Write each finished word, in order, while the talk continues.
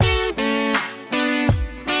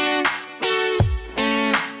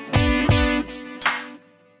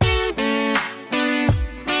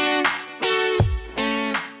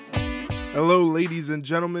and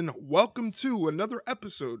gentlemen, welcome to another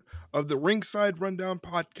episode of the Ringside Rundown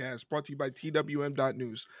podcast brought to you by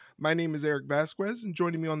TWM.News. My name is Eric Vasquez, and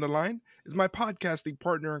joining me on the line is my podcasting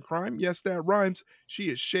partner in crime. Yes, that rhymes. She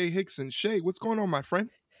is Shay Hickson. Shay, what's going on, my friend?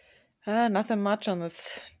 Nothing much on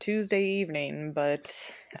this Tuesday evening, but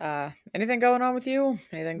anything going on with you?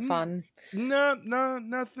 Anything fun? No,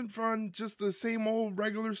 nothing fun. Just the same old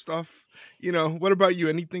regular stuff. What about you?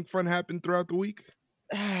 Anything fun happened throughout the week?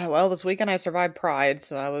 Well, this weekend I survived Pride,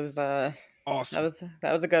 so that was Awesome.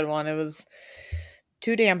 that was a good one. It was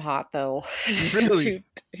too damn hot though. Really?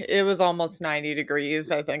 It was almost 90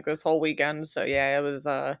 degrees, I think, this whole weekend. So yeah, it was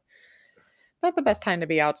not the best time to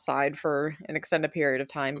be outside for an extended period of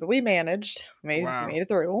time, but we managed, Wow. made it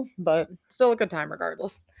through. But still a good time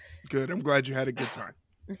regardless. Good. I'm glad you had a good time.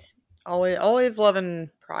 Always loving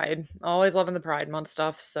Pride. Always loving the Pride Month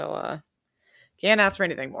stuff. So can't ask for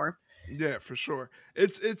anything more. Yeah, for sure.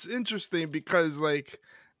 It's interesting because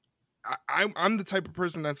I'm the type of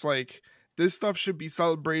person that's like, this stuff should be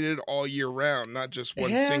celebrated all year round, not just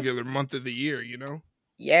one Yeah. singular month of the year, you know?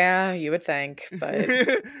 Yeah, you would think, but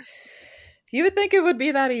you would think it would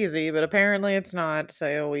be that easy, but apparently it's not.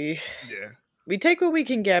 So Yeah. we take what we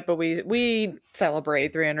can get, but we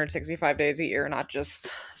celebrate 365 days a year, not just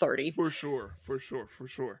 30. For sure.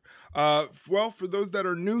 Well, for those that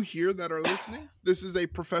are new here that are listening, this is a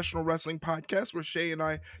professional wrestling podcast where Shay and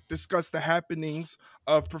I discuss the happenings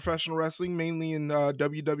of professional wrestling, mainly in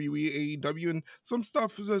WWE, AEW, and some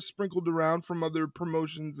stuff is sprinkled around from other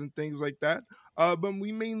promotions and things like that. But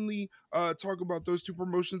we mainly talk about those two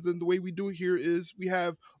promotions, and the way we do it here is we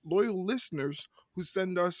have loyal listeners who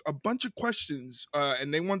send us a bunch of questions,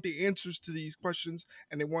 and they want the answers to these questions,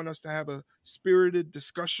 and they want us to have a spirited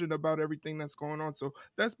discussion about everything that's going on. So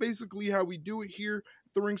that's basically how we do it here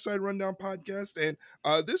at the Ringside Rundown podcast. And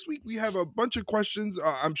this week we have a bunch of questions.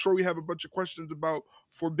 I'm sure we have a bunch of questions about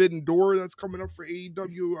Forbidden Door that's coming up for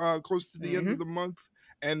AEW close to the end of the month.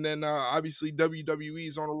 And then obviously WWE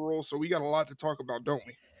is on a roll, so we got a lot to talk about, don't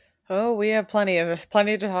we? Oh, we have plenty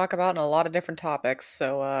to talk about and a lot of different topics.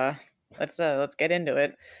 So let's get into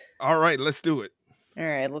it. All right, let's do it. All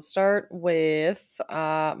right, let's start with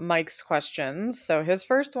Mike's questions. So his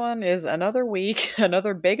first one is another week,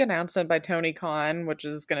 another big announcement by Tony Khan, which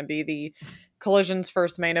is going to be the Collision's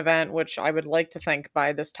first main event, which I would like to think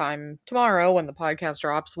by this time tomorrow when the podcast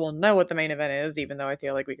drops, we'll know what the main event is, even though I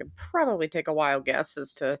feel like we could probably take a wild guess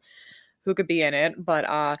as to who could be in it. But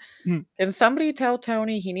can somebody tell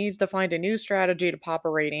Tony he needs to find a new strategy to pop a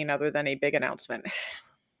rating other than a big announcement?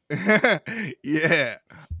 Yeah.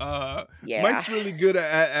 Yeah. Mike's really good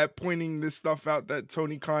at pointing this stuff out that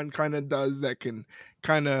Tony Khan kind of does that can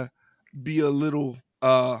kind of be a little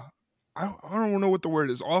I don't know what the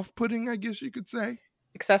word is, off-putting, I guess you could say.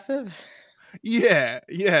 Excessive? Yeah,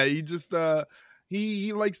 he just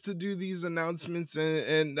he likes to do these announcements,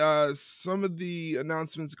 and some of the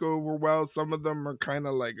announcements go over well, some of them are kind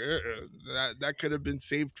of like that could have been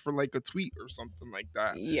saved for like a tweet or something like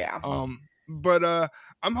that. Yeah. But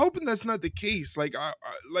I'm hoping that's not the case. Like I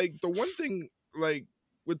like the one thing like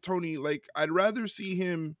with Tony, like I'd rather see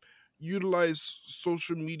him utilize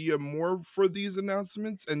social media more for these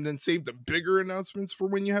announcements and then save the bigger announcements for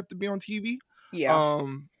when you have to be on TV. Yeah.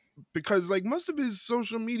 Because like most of his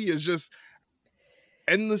social media is just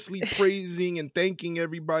endlessly praising and thanking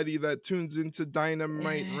everybody that tunes into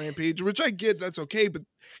Dynamite and Rampage, which I get, that's okay, but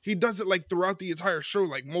he does it like throughout the entire show,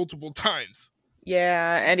 like multiple times.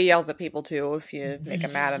 Yeah, and he yells at people too if you make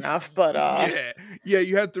him mad enough. But yeah,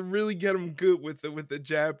 you have to really get him good with the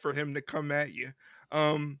jab for him to come at you.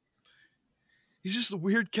 He's just a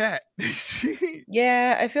weird cat.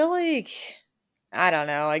 yeah, I feel like I don't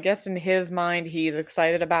know. I guess in his mind he's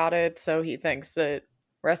excited about it, so he thinks that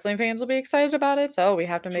wrestling fans will be excited about it. So we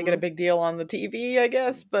have to make it a big deal on the TV, I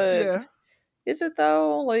guess. But Yeah. is it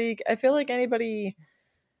though? Like I feel like anybody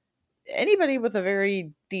with a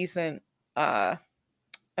very decent amount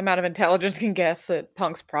of intelligence can guess that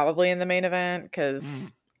Punk's probably in the main event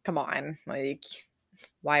because come on, like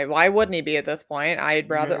why wouldn't he be at this point? I'd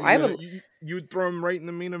rather you would throw him right in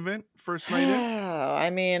the main event first night in. I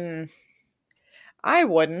mean, I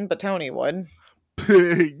wouldn't, but Tony would.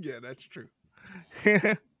 Yeah, that's true.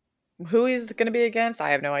 Who he's going to be against,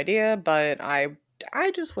 I have no idea, but I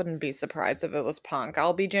just wouldn't be surprised if it was Punk.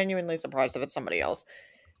 I'll be genuinely surprised if it's somebody else.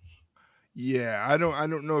 Yeah, I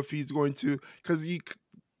don't know if he's going to, because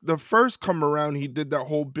the first come around he did that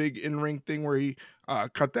whole big in-ring thing where he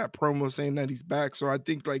cut that promo saying that he's back. So I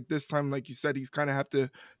think like this time, like you said, he's kind of have to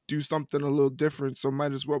do something a little different. So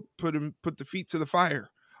might as well put the feet to the fire,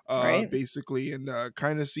 Right. basically, and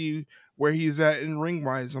kind of see where he's at in ring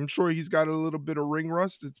wise. I'm sure he's got a little bit of ring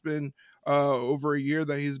rust. It's been over a year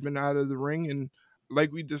that he's been out of the ring, and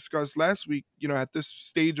like we discussed last week, at this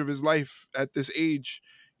stage of his life, at this age,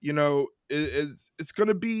 it's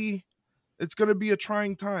gonna be a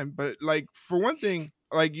trying time. But like, for one thing,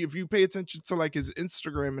 like, if you pay attention to like his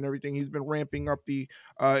Instagram and everything, he's been ramping up the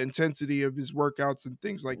intensity of his workouts and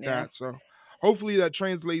things like Yeah. that. So hopefully that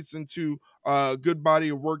translates into a good body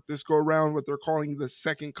of work this go around, what they're calling the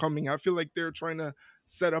second coming. I feel like they're trying to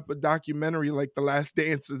set up a documentary like The Last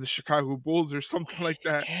Dance of the Chicago Bulls or something like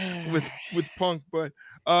that with Punk. But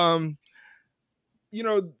when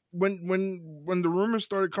the rumors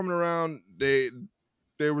started coming around,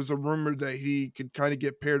 there was a rumor that he could kind of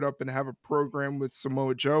get paired up and have a program with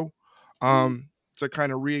Samoa Joe, to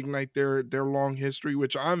kind of reignite their long history,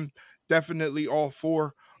 which I'm definitely all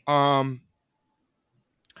for.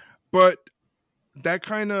 But that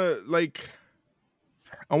kind of like,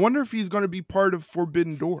 I wonder if he's going to be part of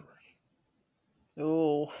Forbidden Door.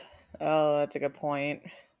 Oh, that's a good point.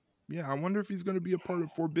 Yeah, I wonder if he's going to be a part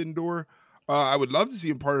of Forbidden Door. I would love to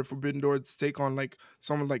see him part of Forbidden Door to take on like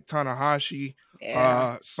someone like Tanahashi,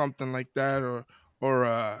 Yeah. something like that, or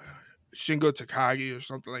Shingo Takagi or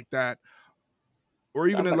something like that, or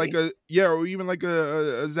even Somebody.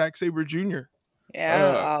 a Zack Sabre Jr.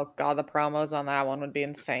 Yeah. Oh god, the promos on that one would be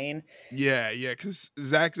insane. Yeah, because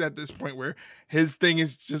Zach's at this point where his thing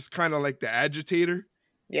is just kind of like the agitator.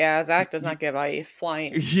 Yeah, Zach does not give a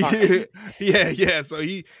flying fuck. Yeah. So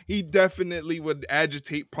he definitely would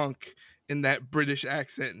agitate Punk in that British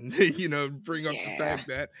accent, and bring up the fact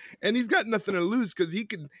that, and he's got nothing to lose because he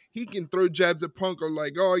can throw jabs at Punk, or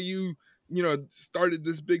like, oh, you started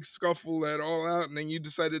this big scuffle at All Out, and then you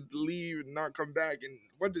decided to leave and not come back. And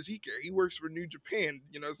what does he care? He works for New Japan,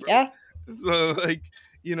 so Yeah. So like,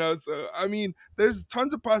 so I mean, there's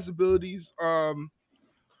tons of possibilities.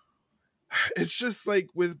 It's just like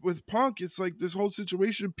with Punk, it's like this whole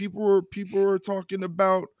situation. People are talking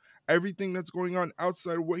about everything that's going on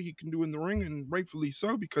outside of what he can do in the ring, and rightfully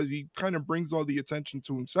so, because he kind of brings all the attention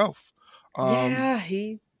to himself. Yeah,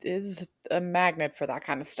 he is a magnet for that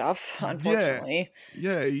kind of stuff, unfortunately.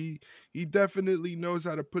 Yeah, he definitely knows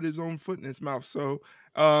how to put his own foot in his mouth. So,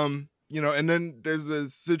 and then there's a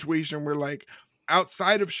situation where, like,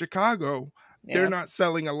 outside of Chicago, they're not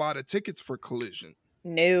selling a lot of tickets for Collision.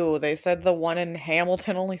 No, they said the one in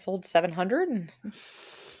Hamilton only sold 700.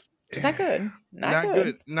 It's not good. Not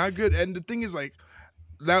good. Not good. And the thing is, like,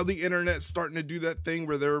 now the internet's starting to do that thing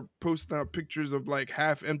where they're posting out pictures of like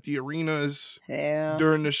half empty arenas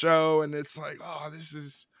during the show, and it's like, oh, this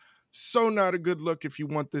is so not a good look if you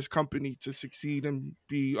want this company to succeed and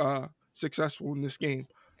be successful in this game.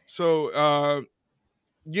 So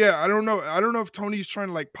yeah, I don't know if Tony's trying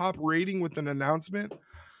to like pop rating with an announcement.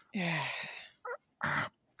 Yeah.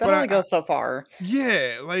 But only goes so far.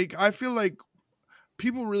 Yeah, like, I feel like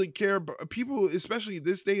people really care, but people, especially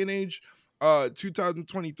this day and age,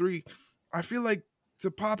 2023, I feel like to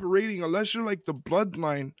pop a rating, unless you're like the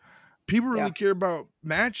Bloodline, people really care about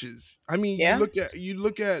matches. I mean, you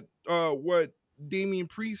look at what Damian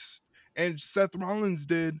Priest and Seth Rollins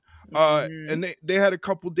did, and they had a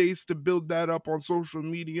couple days to build that up on social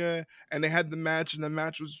media, and they had the match, and the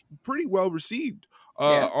match was pretty well received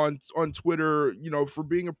on Twitter, for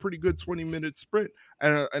being a pretty good 20-minute sprint,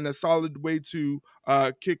 and a solid way to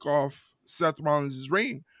kick off Seth Rollins'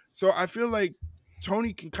 reign. So I feel like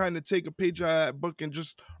Tony can kind of take a page out of that book and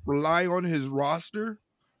just rely on his roster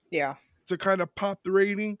to kind of pop the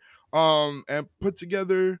rating, and put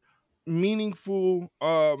together meaningful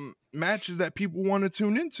matches that people want to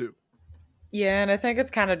tune into. Yeah, and I think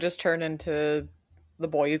it's kind of just turned into The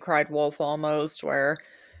Boy Who Cried Wolf almost, where,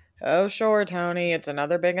 oh, sure, Tony, it's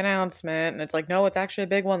another big announcement. And it's like, no, it's actually a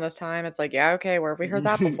big one this time. It's like, yeah, okay, where have we heard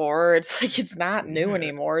that before? It's like, it's not new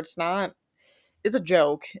anymore. It's not, it's a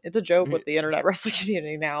joke. It's a joke with the internet wrestling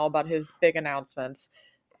community now about his big announcements.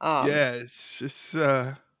 It's just, it's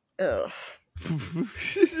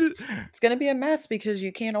going to be a mess because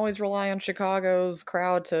you can't always rely on Chicago's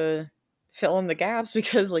crowd to fill in the gaps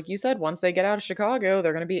because, like you said, once they get out of Chicago,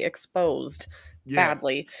 they're going to be exposed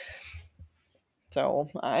badly. So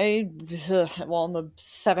on the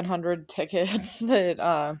 700 tickets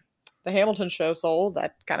that the Hamilton show sold,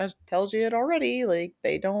 that kind of tells you it already. Like,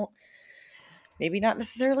 they don't maybe not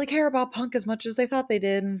necessarily care about Punk as much as they thought they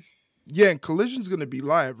did. Yeah, and Collision's going to be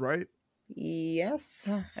live, right? Yes,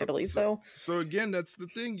 I believe so. So again, that's the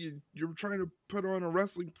thing. You're trying to put on a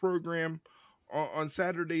wrestling program on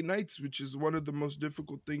Saturday nights, which is one of the most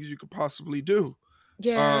difficult things you could possibly do.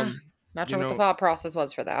 Yeah. Not sure what the thought process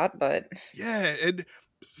was for that, but yeah, and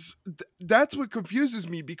That's what confuses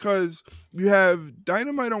me, because you have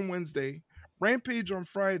Dynamite on Wednesday, Rampage on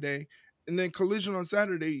Friday, and then Collision on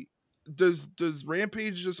Saturday. Does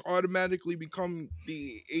Rampage just automatically become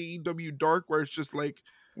the AEW Dark, where it's just like,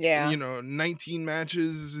 Yeah. 19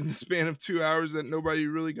 matches in the span of 2 hours that nobody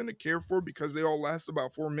really gonna care for because they all last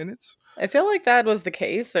about 4 minutes? I feel like that was the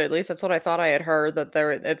case, or at least that's what I thought I had heard, that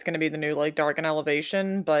it's going to be the new like Dark and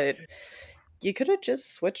Elevation, but you could have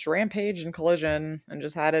just switched Rampage and Collision and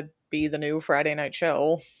just had it be the new Friday night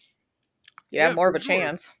show. You have Yeah, more for of a sure.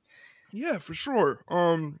 chance. Yeah, for sure.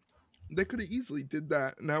 They could have easily did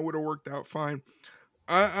that, and that would have worked out fine.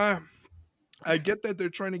 I I get that they're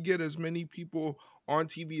trying to get as many people on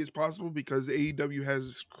TV as possible because AEW has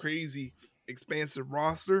this crazy expansive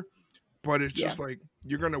roster, but it's Yeah. just like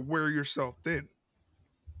you're gonna wear yourself thin,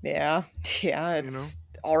 Yeah. Yeah, you know? it's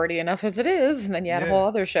already enough as it is, and then you add a Yeah. whole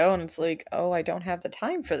other show and it's like, "Oh, I don't have the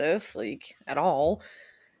time for this like at all."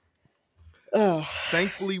 Ugh.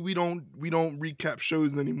 Thankfully we don't recap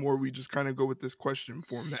shows anymore. We just kind of go with this question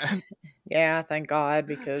format. Yeah, thank God,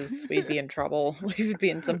 because we'd be in trouble. We would be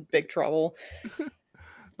in some big trouble.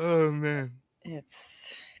 Oh man.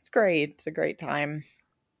 It's great. It's a great time.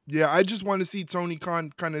 Yeah, I just want to see Tony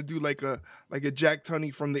Khan kind of do like a Jack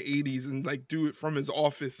Tunney from the 80s and like do it from his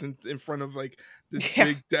office in front of like this Yeah.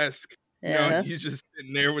 big desk. And Yeah. he's just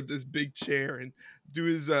sitting there with this big chair and do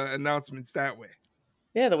his announcements that way.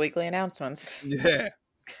 Yeah, the weekly announcements. Yeah.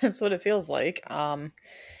 That's what it feels like.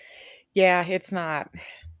 Yeah, it's not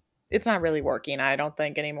really working, I don't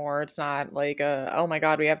think, anymore. It's not like oh my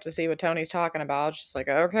god, we have to see what Tony's talking about. It's just like,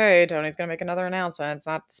 okay, Tony's gonna make another announcement. It's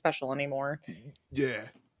not special anymore. Yeah.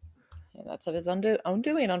 Yeah, that's of his own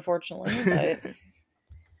doing, unfortunately, but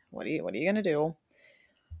what are you gonna do?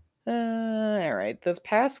 All right. This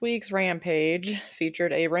past week's Rampage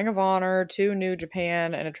featured a Ring of Honor, two New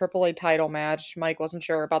Japan, and a AAA title match. Mike wasn't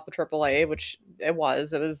sure about the AAA, which it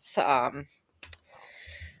was. It was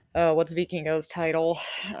what's Vikingo's title?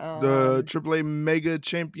 The Um, AAA Mega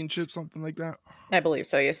Championship, something like that. I believe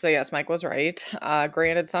so. Yes, Mike was right.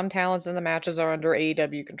 Granted, some talents in the matches are under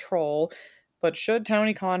AEW control, but should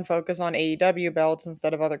Tony Khan focus on AEW belts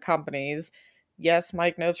instead of other companies? Yes,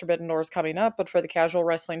 Mike knows Forbidden Door is coming up, but for the casual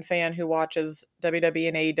wrestling fan who watches WWE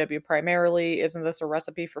and AEW primarily, isn't this a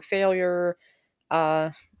recipe for failure? Uh,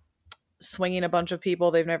 Swinging a bunch of people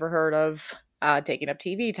they've never heard of, taking up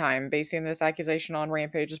TV time, basing this accusation on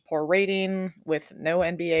Rampage's poor rating with no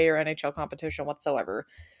NBA or NHL competition whatsoever.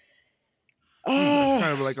 That's Uh,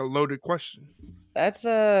 kind of like a loaded question. That's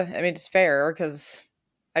I mean it's fair because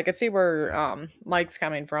I could see where Mike's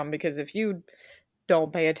coming from, because if you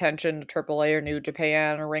don't pay attention to AAA or New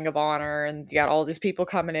Japan or Ring of Honor and you got all these people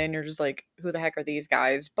coming in, you're just like, who the heck are these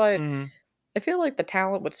guys? But Hmm. I feel like the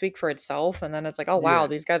talent would speak for itself, and then it's like, oh wow, Yeah.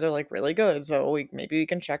 these guys are like really good, so maybe we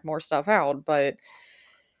can check more stuff out. But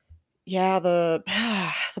yeah, the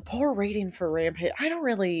the poor rating for Rampage, I don't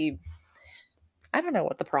know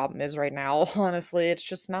what the problem is right now. Honestly, it's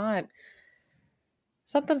just not,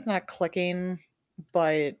 something's not clicking.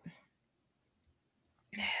 But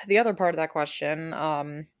the other part of that question,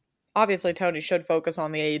 obviously Tony should focus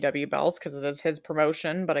on the AEW belts because it is his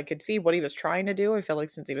promotion, but I could see what he was trying to do. I feel like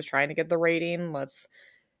since he was trying to get the rating, let's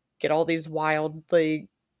get all these wildly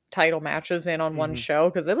title matches in on one Hmm. show,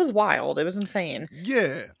 because it was wild. It was insane.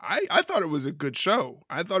 Yeah, I thought it was a good show.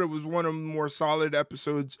 I thought it was one of the more solid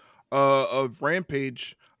episodes of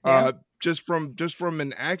Rampage. Yeah. Just from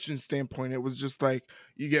an action standpoint, it was just like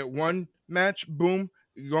you get one match, boom,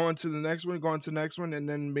 you go on to the next one, go on to the next one, and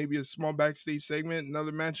then maybe a small backstage segment,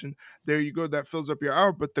 another match, and there you go. That fills up your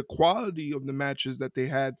hour. But the quality of the matches that they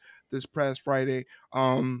had this past Friday,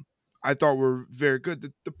 I thought were very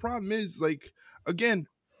good. The problem is, like, again,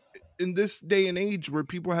 in this day and age where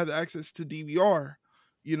people have access to DVR,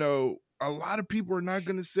 a lot of people are not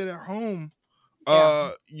going to sit at home,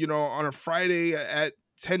 Yeah. on a Friday at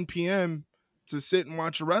 10 p.m. to sit and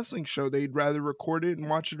watch a wrestling show. They'd rather record it and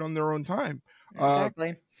watch it on their own time. Uh,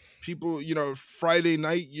 Exactly. People, Friday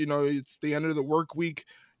night, it's the end of the work week.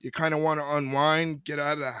 You kind of want to unwind, get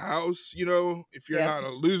out of the house, if you're Yep. not a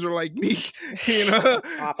loser like me, you know.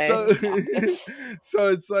 Stop So, it. Stop it. so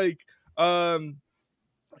it's like,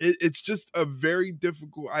 it's just a very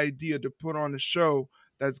difficult idea to put on a show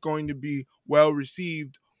that's going to be well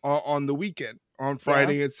received on the weekend, on Yeah.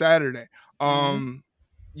 Friday and Saturday. Hmm.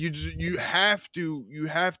 You have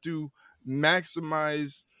to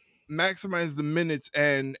maximize the minutes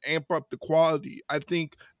and amp up the quality. I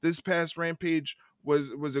think this past Rampage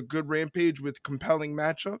was a good Rampage with compelling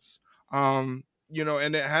matchups. And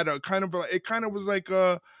it had it kind of was like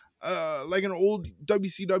like an old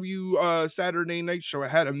WCW Saturday Night Show.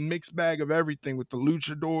 It had a mixed bag of everything with the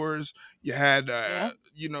luchadors. You had, Yeah.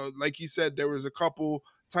 you know, like he said, there was a couple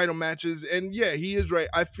title matches, and yeah, he is right.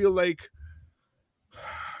 I feel like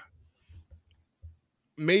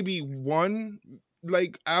maybe one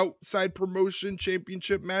like outside promotion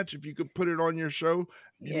championship match, if you could put it on your show,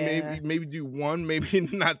 you Yeah. maybe do one, maybe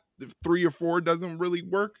not three or four doesn't really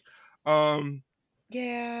work. Um,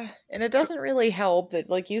 Yeah, and it doesn't really help that,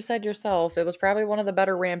 like you said yourself, it was probably one of the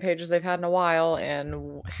better rampages they've had in a while.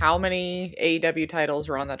 And how many AEW titles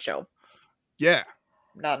were on that show? yeah,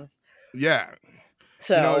 None. yeah,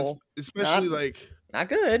 you know, So especially not like not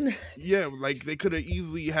good. yeah, like they could have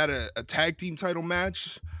easily had a tag team title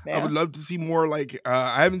match. I Yeah. would love to see more. Like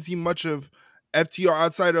I haven't seen much of FTR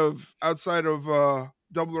outside of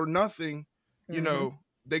Double or Nothing. You Hmm. know,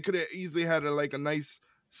 they could have easily had a nice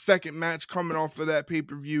second match coming off of that pay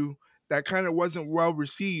per view that kind of wasn't well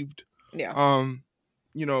received. Yeah. Um,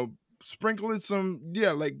 you know, sprinkling some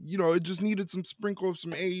like it just needed some sprinkle of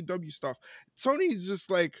some AEW stuff. Tony's just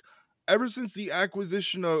like ever since the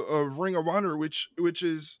acquisition of Ring of Honor, which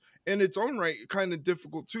is in its own right kind of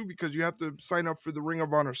difficult too because you have to sign up for the Ring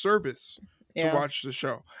of Honor service to Yeah. watch the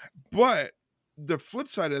show. But the flip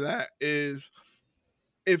side of that is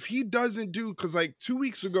if he doesn't do, because like 2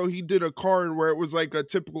 weeks ago he did a card where it was like a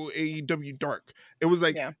typical AEW dark. It was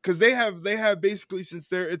like Yeah. because they have basically,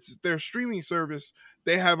 since it's their streaming service,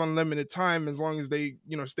 they have unlimited time as long as they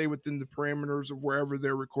stay within the parameters of wherever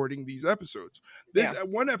they're recording these episodes. This Yeah.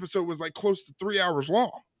 one episode was like close to 3 hours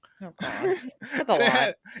long. Oh God. And That's a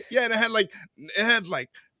it lot. had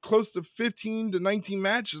like close to 15 to 19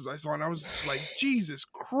 matches I saw, and I was just like, Jesus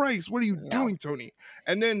Christ, what are you No. doing, Tony?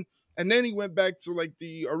 And then he went back to like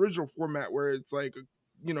the original format where it's like a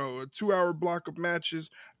 2-hour block of matches,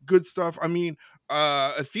 good stuff. I mean,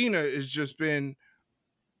 Athena has just been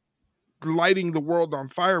lighting the world on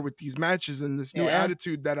fire with these matches and this new Yeah.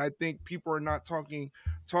 attitude that I think people are not talking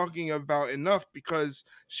about enough, because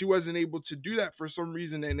she wasn't able to do that for some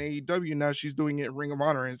reason in AEW. Now she's doing it in Ring of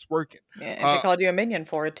Honor and it's working. Yeah. And she called you a minion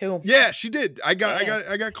for it too. Yeah, she did. I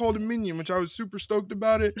Yeah. got called a minion, which I was super stoked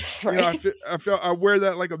about it. Right. I felt I wear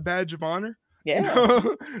that like a badge of honor. Yeah.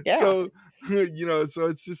 Yeah. So so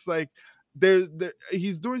it's just like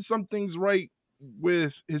he's doing some things right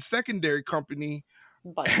with his secondary company.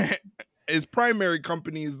 But His primary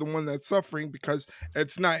company is the one that's suffering because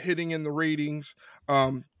it's not hitting in the ratings.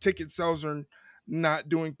 Ticket sales are not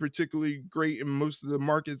doing particularly great in most of the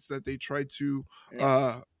markets that they try to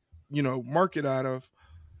market out of.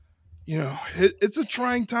 It's a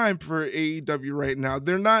trying time for AEW right now.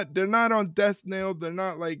 They're not on death nail. They're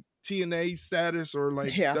not like TNA status or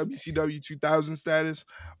like yeah. WCW 2000 status,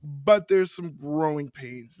 but there's some growing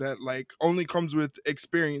pains that like only comes with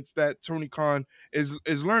experience that Tony Khan is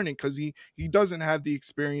learning, because he doesn't have the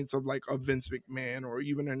experience of like a Vince McMahon or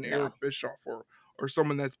even an Eric Bischoff or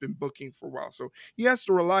someone that's been booking for a while. So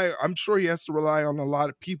I'm sure he has to rely on a lot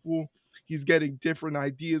of people. He's getting different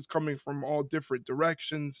ideas coming from all different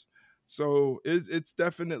directions. So it's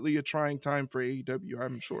definitely a trying time for AEW,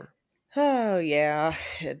 I'm sure. Oh yeah,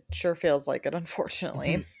 it sure feels like it,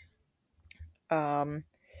 unfortunately. Now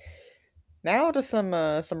to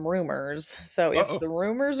some rumors. So if the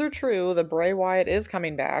rumors are true, the Bray Wyatt is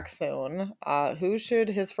coming back soon. Who should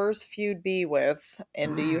his first feud be with?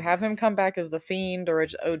 And do you have him come back as the Fiend or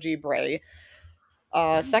as OG Bray?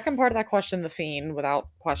 Second part of that question, the Fiend, without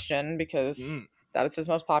question, because that was his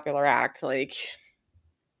most popular act. Like,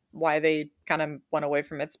 why they kind of went away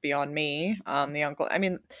from it's beyond me. The uncle, I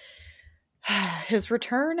mean, his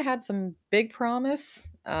return had some big promise,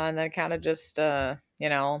 and then kind of just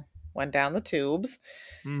went down the tubes.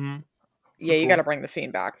 Mm-hmm. Yeah, you got to bring the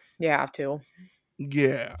Fiend back. You have to.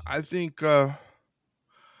 Yeah, I think with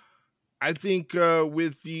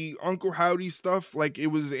the Uncle Howdy stuff, like, it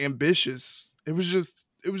was ambitious. It was just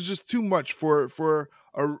too much for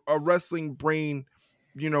a wrestling brain,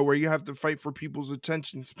 where you have to fight for people's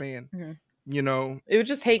attention span. Mm-hmm. It was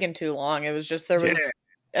just taking too long. It was just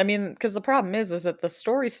I mean, because the problem is that the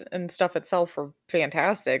stories and stuff itself were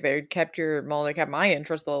fantastic. They kept my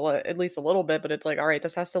interest at least a little bit, but it's like, all right,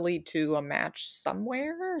 this has to lead to a match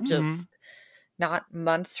somewhere, just not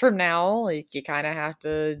months from now. Like, you kind of have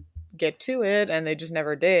to get to it, and they just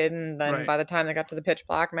never did. And then by the time they got to the Pitch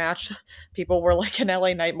Black match, people were like an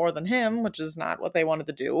LA Knight more than him, which is not what they wanted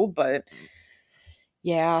to do. But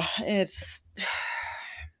yeah,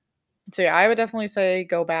 So yeah, I would definitely say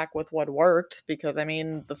go back with what worked, because I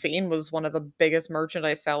mean, The Fiend was one of the biggest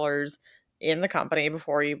merchandise sellers in the company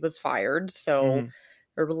before he was fired, or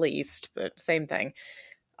released, but same thing.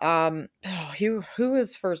 Who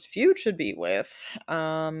his first feud should be with?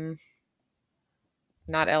 Not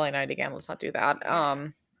LA Knight again. Let's not do that.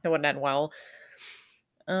 It wouldn't end well.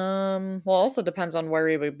 Well, also depends on where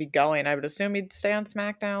he would be going. I would assume he'd stay on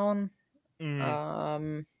SmackDown. Mm.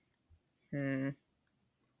 Um,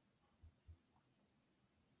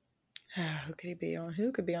 who could he be on?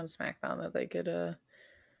 Who could be on SmackDown that they could put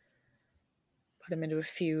him into a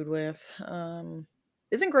feud with?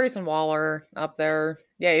 Isn't Grayson Waller up there?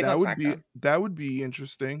 Yeah, he's on SmackDown. That would be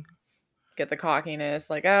interesting. Get the cockiness,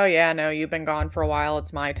 like, oh yeah, no, you've been gone for a while,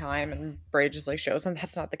 it's my time, and Bray just like shows him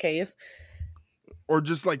that's not the case. Or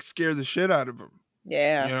just like scare the shit out of him.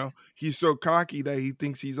 Yeah. You know, he's so cocky that he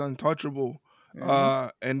thinks he's untouchable.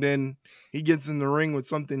 And then he gets in the ring with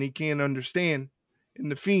something he can't understand in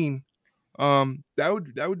the Fiend.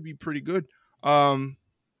 That would be pretty good. I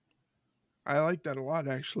like that a lot,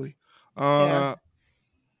 actually. Yeah.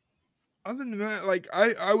 Other than that, like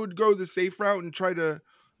I would go the safe route and try to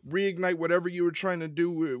reignite whatever you were trying to do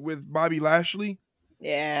with Bobby Lashley.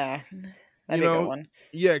 Yeah. That'd be a good one.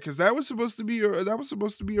 Yeah, because that was supposed to be a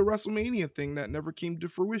WrestleMania thing that never came to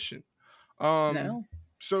fruition. No.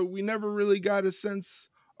 So we never really got a sense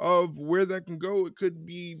of where that can go. It could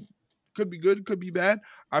be good, could be bad.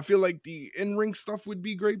 I feel like the in-ring stuff would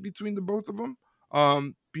be great between the both of them.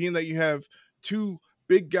 Being that you have two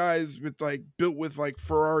big guys built with like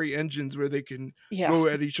Ferrari engines where they can go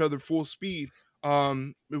at each other full speed.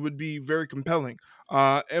 It would be very compelling.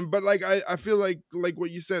 But like I feel like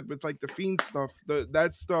what you said with like the Fiend stuff,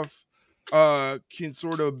 that stuff can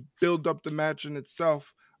sort of build up the match in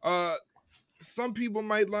itself. Some people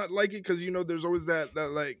might not like it because there's always that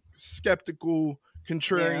like skeptical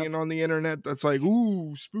contrarian on the internet that's like,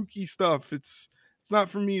 ooh, spooky stuff. It's not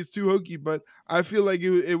for me. It's too hokey. But I feel like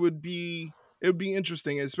it would be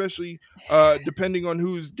interesting, especially depending on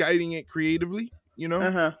who's guiding it creatively.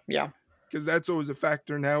 Yeah. Because that's always a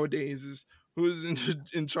factor nowadays is who's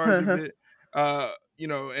in charge of it.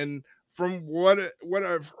 And from what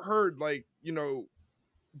I've heard, like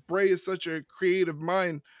Bray is such a creative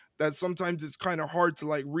mind that sometimes it's kind of hard to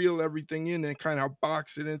like reel everything in and kind of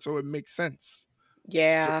box it in so it makes sense.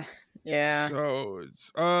 Yeah. So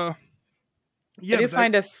it's yeah.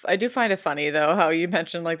 I do find it funny though how you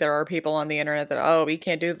mentioned like there are people on the internet that we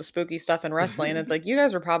can't do the spooky stuff in wrestling. It's like you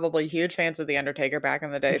guys were probably huge fans of the Undertaker back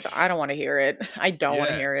in the day, so I don't want to hear it. I don't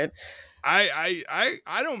want to hear it. I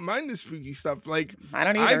don't mind the spooky stuff. Like I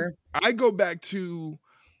don't either. I go back to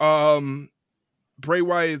Bray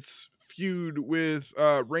Wyatt's feud with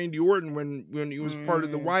Randy Orton when he was part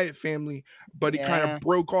of the Wyatt family, but he kind of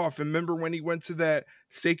broke off. And remember when he went to that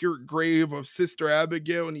sacred grave of Sister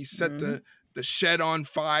Abigail and he set the shed on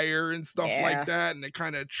fire and stuff like that, and it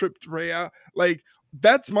kind of tripped Bray out. Like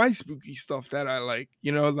that's my spooky stuff that I like.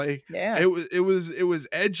 It was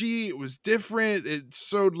edgy, it was different, it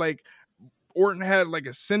showed like Orton had like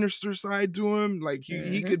a sinister side to him. Like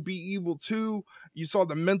he could be evil too. You saw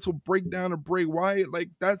the mental breakdown of Bray Wyatt. Like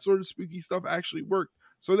that sort of spooky stuff actually worked.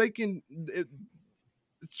 So they can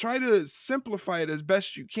try to simplify it as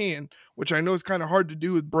best you can, which I know is kind of hard to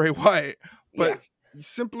do with Bray Wyatt, but you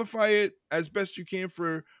simplify it as best you can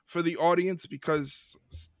for the audience because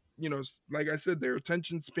like I said, their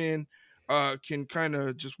attention span can kind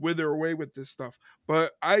of just wither away with this stuff.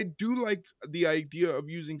 But I do like the idea of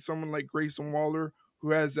using someone like Grayson Waller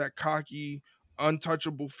who has that cocky,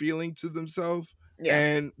 untouchable feeling to themselves.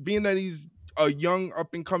 And being that he's a young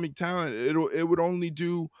up and coming talent, it would only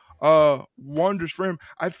do wonders for him.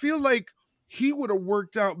 I feel like he would have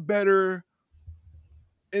worked out better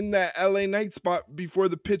in that LA Knight spot before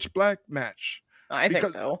the Pitch Black match. I think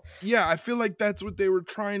so. Yeah, I feel like that's what they were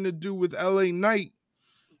trying to do with LA Knight.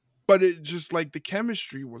 But it just like the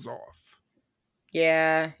chemistry was off.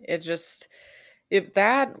 Yeah, I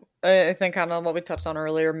think kind of what we touched on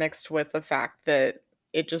earlier mixed with the fact that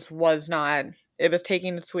it just was not, it was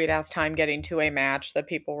taking a sweet ass time getting to a match that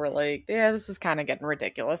people were like, yeah, this is kind of getting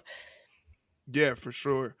ridiculous. Yeah, for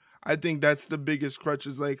sure. I think that's the biggest crutch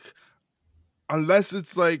is like, unless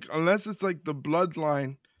it's like the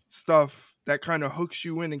bloodline stuff that kind of hooks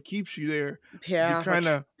you in and keeps you there. Yeah. You kind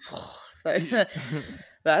of...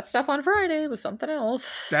 That stuff on Friday was something else.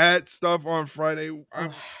 That stuff on Friday,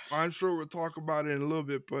 I'm sure we'll talk about it in a little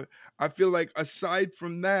bit, but I feel like aside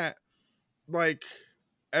from that, like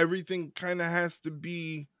everything kind of has to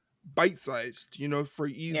be bite-sized, for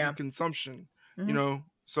easy consumption,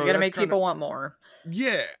 So you gotta make people want more.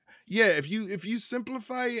 Yeah. If you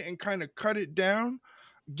simplify it and kind of cut it down,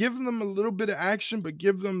 give them a little bit of action, but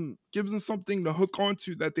give them something to hook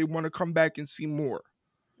onto that they want to come back and see more.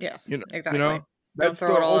 Yes, exactly. That's Don't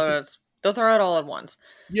throw it all at us. They'll throw it all at once.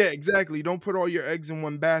 Yeah, exactly. Don't put all your eggs in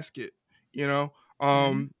one basket, you know?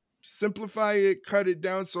 Hmm. Simplify it, cut it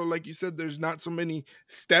down so like you said there's not so many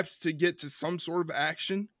steps to get to some sort of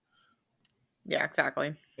action. Yeah,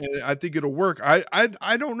 exactly. And I think it'll work. I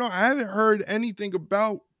don't know. I haven't heard anything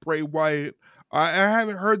about Bray Wyatt. I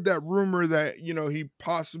haven't heard that rumor that, he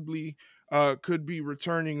possibly could be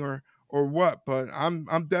returning or what, but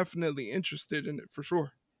I'm definitely interested in it for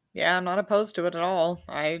sure. Yeah, I'm not opposed to it at all.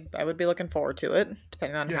 I would be looking forward to it,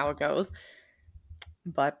 depending on Yeah. how it goes.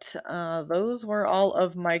 But those were all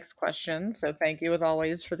of Mike's questions. So thank you, as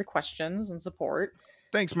always, for the questions and support.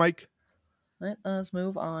 Thanks, Mike. Let us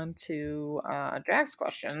move on to Jack's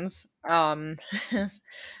questions. It's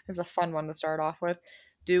a fun one to start off with.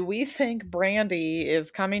 Do we think Brandy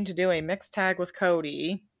is coming to do a mixed tag with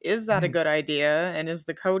Cody? Is that a The good idea? And is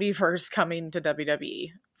the Cody verse coming to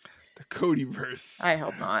WWE? Cody verse. I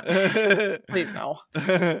hope not. Please no.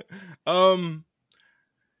 um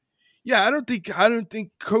yeah, I don't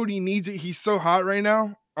think Cody needs it. He's so hot right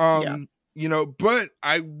now. Yeah. But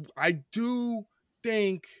I do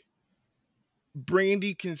think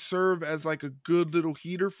Brandy can serve as like a good little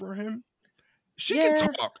heater for him. She can Yeah.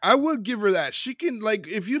 talk. I would give her that. She can, like,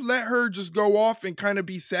 if you let her just go off and kind of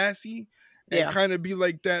be sassy and Yeah. kind of be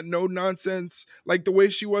like that no nonsense, like the way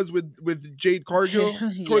she was with Jade Cargill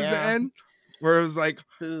towards the Yeah. end, where it was like,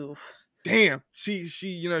 Ooh. damn, she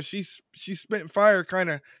spent fire kind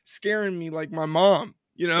of scaring me like my mom,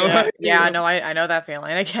 Yeah. Yeah, no, I know that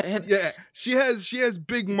feeling. I get it. Yeah, she has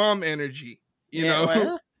big mom energy, Yeah, well,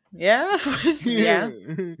 yeah. Yeah. She had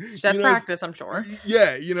practice, I'm sure.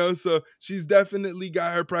 Yeah, so she's definitely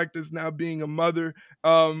got her practice now being a mother.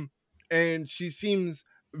 And she seems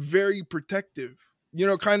very protective,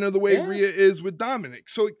 kind of the way Yeah. Rhea is with Dominic.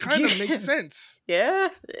 So it kind of makes sense. Yeah,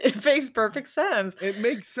 it makes perfect sense. It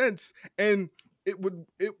makes sense. And it would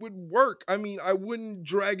work. I mean, I wouldn't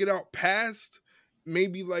drag it out past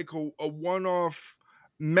maybe like a one-off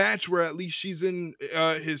match where at least she's in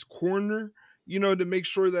his corner, to make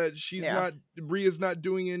sure that Rhea's not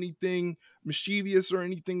doing anything mischievous or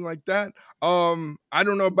anything like that. I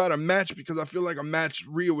don't know about a match because I feel like a match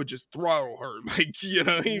Rhea would just throttle her. Like,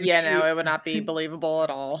 Yeah, no, it would not be believable at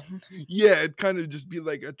all. Yeah, it'd kind of just be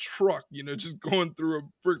like a truck, just going through a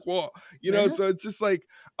brick wall, so it's just like,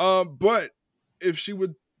 but if she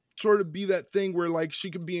would sort of be that thing where like she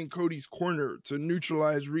could be in Cody's corner to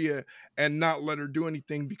neutralize Rhea and not let her do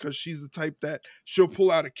anything because she's the type that she'll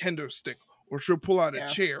pull out a kendo stick or she'll pull out a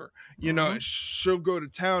chair, and she'll go to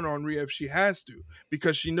town on Rhea if she has to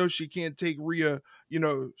because she knows she can't take Rhea,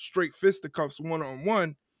 straight fisticuffs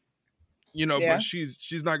one-on-one, but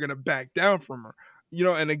she's not gonna back down from her,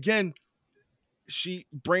 and again,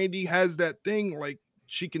 Brandy has that thing, like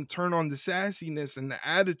she can turn on the sassiness and the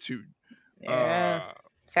attitude. Yeah.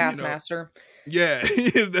 Sass master. Yeah,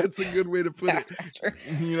 that's a good way to put Sass master.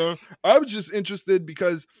 it. I was just interested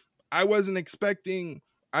because I was expecting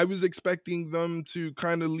them to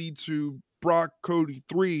kind of lead to Brock Cody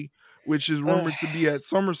 3, which is rumored to be at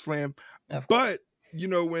SummerSlam. But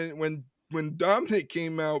when Dominic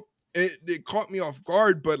came out, it caught me off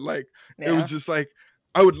guard, but like it was just like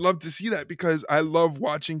I would love to see that because I love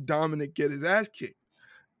watching Dominic get his ass kicked.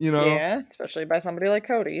 Yeah, especially by somebody like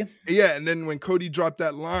Cody. Yeah, and then when Cody dropped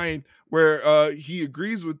that line where he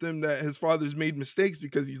agrees with him that his father's made mistakes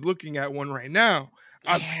because he's looking at one right now,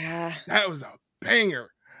 I was like, that was a banger.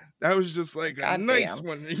 That was just like a nice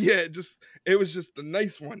one. Yeah, it was just a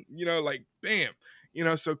nice one, like bam.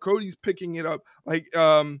 So Cody's picking it up. Like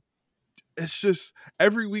it's just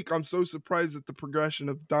every week I'm so surprised at the progression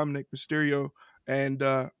of Dominic Mysterio and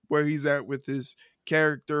where he's at with his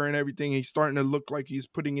character and everything. He's starting to look like he's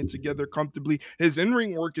putting it together comfortably. His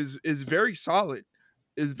in-ring work is very solid.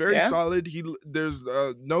 Is very solid. There's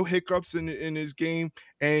no hiccups in his game,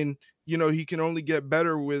 and he can only get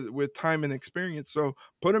better with time and experience. So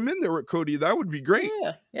put him in there with Cody. That would be great.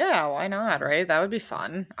 Yeah, why not, right? That would be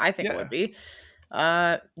fun. I think it would be.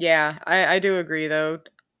 I do agree though.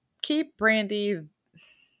 Keep Brandy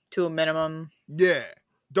to a minimum. Yeah.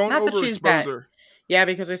 Don't overexpose her. Yeah,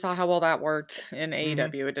 because we saw how well that worked in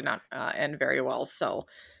AEW. It did not end very well. So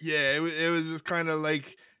yeah, it was just kind of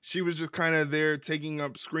like she was just kind of there taking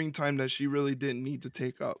up screen time that she really didn't need to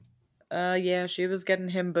take up. Yeah, she was getting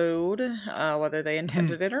him booed, whether they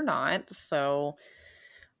intended it or not. So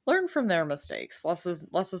learn from their mistakes. Less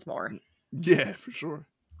is more. Yeah, for sure.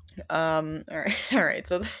 All right.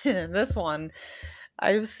 So this one,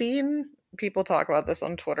 I've seen people talk about this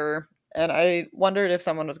on Twitter, and I wondered if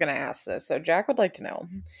someone was going to ask this. So Jack would like to know: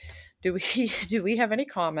 do we have any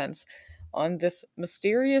comments on this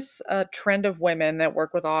mysterious trend of women that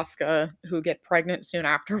work with Asuka who get pregnant soon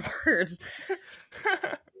afterwards.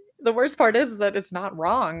 The worst part is that it's not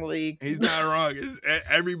wrong. Like, He's not wrong.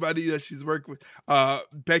 Everybody that she's worked with,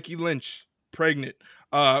 Becky Lynch, pregnant.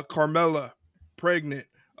 Carmella, pregnant.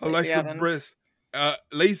 Lacey Alexa Evans. Bliss,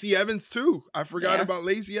 Lacey Evans too. I forgot Yeah. about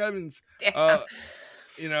Lacey Evans. Yeah.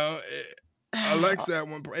 You know, Alexa at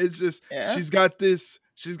one point. It's just Yeah. she's got this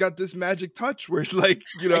magic touch where it's like,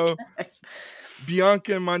 you know, Yes.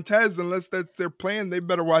 Bianca and Montez, unless that's their plan, they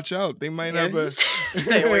better watch out. They might have a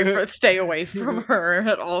stay away from her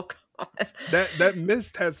at all costs. that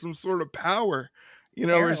mist has some sort of power, you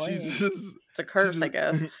know, where she Apparently. just It's a curse, just, I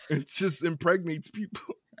guess. It just impregnates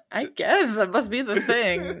people. I guess that must be the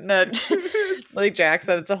thing. Like Jack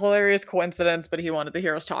said, it's a hilarious coincidence, but he wanted to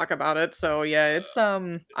hear us talk about it. So yeah, it's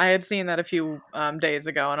I had seen that a few days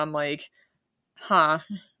ago, and I'm like, huh,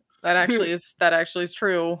 that actually is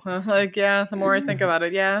true. Like, yeah, the more I think about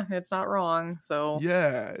it, yeah, it's not wrong. So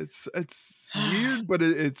Yeah, it's weird, but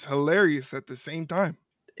it's hilarious at the same time.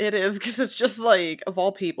 it is, because it's just like, of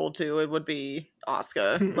all people too, it would be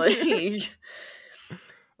Asuka. Like, it's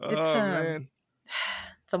Man.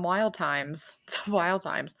 some wild times. Some wild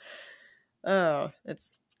times. Oh,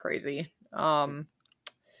 it's crazy.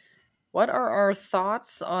 What are our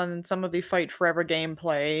thoughts on some of the Fight Forever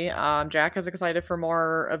gameplay? Jack is excited for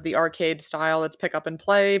more of the arcade style. It's pick up and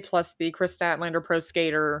play, plus the Chris Statlander Pro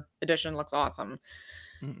Skater edition looks awesome.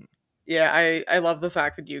 Mm. Yeah, I love the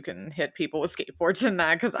fact that you can hit people with skateboards in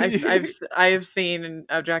that, because I've seen,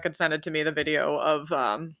 and Jack had sent it to me, the video of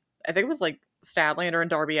I think it was like Statlander and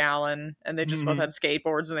Darby Allin, and they just both had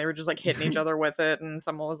skateboards and they were just like hitting each other with it, and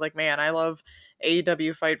someone was like, "Man, I love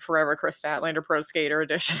AEW Fight Forever Chris Statlander Pro Skater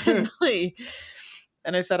Edition."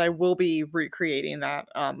 And I said I will be recreating that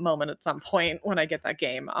moment at some point when I get that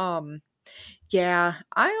game. Yeah,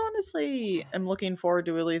 I honestly am looking forward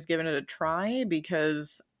to at least giving it a try,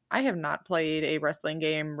 because I have not played a wrestling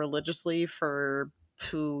game religiously for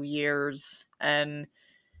 2 years, and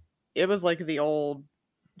it was like the old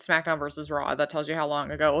SmackDown versus Raw. That tells you how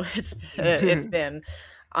long ago it's been.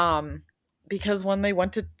 Because when they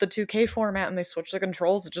went to the 2K format and they switched the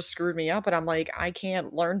controls, it just screwed me up, and I'm like, I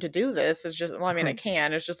can't learn to do this. It's just, well, I mean, I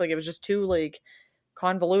can. It's just like, it was just too like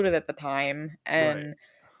convoluted at the time, and Right.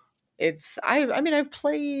 it's I mean, I've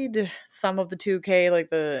played some of the 2K, like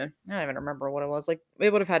the, I don't even remember what it was, like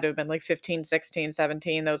it would have had to have been like 15, 16,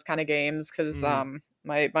 17, those kind of games, because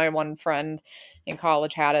my one friend in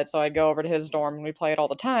college had it, so I'd go over to his dorm and we play it all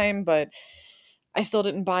the time, but I still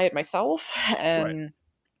didn't buy it myself, and Right.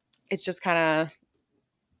 it's just kind of,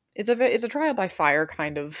 it's a trial by fire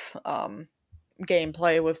kind of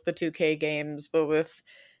gameplay with the 2K games, but with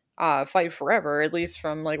Fight Forever, at least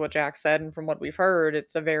from like what Jack said and from what we've heard,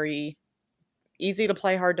 it's a very easy to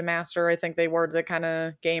play, hard to master. I think they word the kind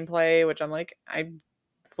of gameplay, which I'm like, I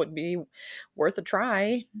would be worth a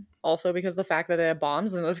try. Also, because the fact that they have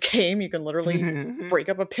bombs in this game, you can literally break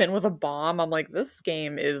up a pin with a bomb. I'm like, this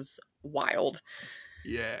game is wild.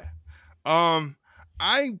 Yeah.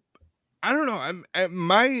 I don't know. I'm at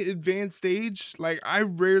my advanced age. Like, I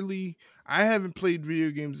haven't played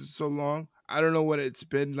video games in so long. I don't know what it's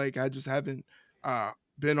been like. I just haven't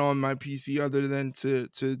been on my PC other than to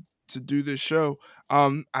do this show.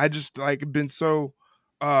 I just like been so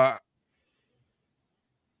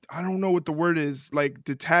I don't know what the word is, like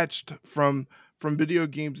detached from video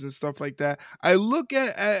games and stuff like that. I look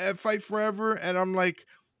at Fight Forever and I'm like,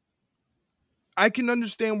 I can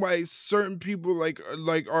understand why certain people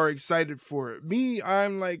are excited for it. Me,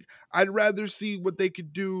 I'm like, I'd rather see what they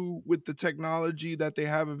could do with the technology that they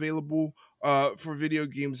have available for video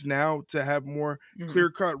games now, to have more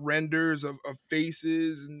clear-cut renders of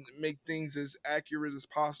faces and make things as accurate as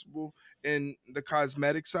possible in the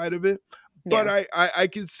cosmetic side of it. But Yeah. I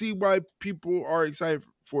can see why people are excited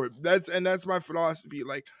for it. That's my philosophy.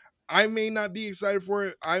 Like, I may not be excited for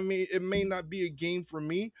it. It may not be a game for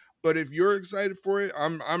me, but if you're excited for it,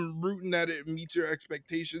 I'm rooting that it meets your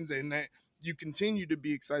expectations and that you continue to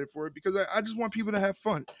be excited for it, because I just want people to have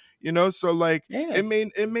fun, you know? So like, Yeah.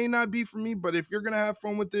 it may not be for me, but if you're gonna have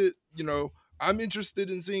fun with it, you know, I'm interested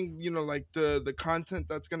in seeing, you know, like the content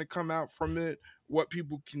that's gonna come out from it, what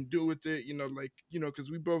people can do with it, you know, like, you know, because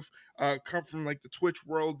we both come from like the Twitch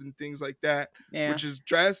world and things like that, Yeah. which has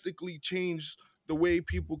drastically changed the way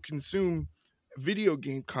people consume video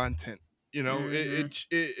game content. You know,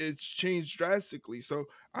 it's changed drastically. So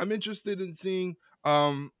I'm interested in seeing,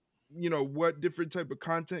 you know, what different type of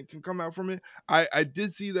content can come out from it. I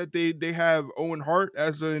did see that they have Owen Hart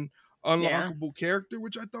as an unlockable character,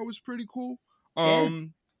 which I thought was pretty cool. Yeah.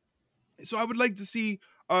 So I would like to see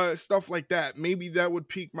stuff like that. Maybe that would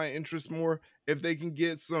pique my interest more if they can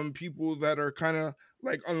get some people that are kind of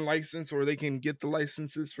like unlicensed, or they can get the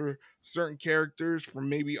licenses for certain characters from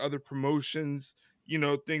maybe other promotions,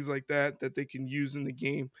 things like that they can use in the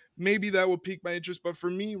game. Maybe that will pique my interest. But for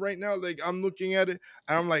me right now, like, I'm looking at it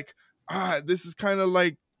and I'm like, this is kind of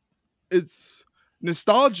like, it's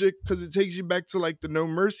nostalgic because it takes you back to like the No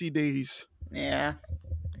Mercy days. Yeah.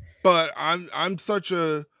 But I'm such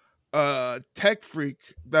a tech freak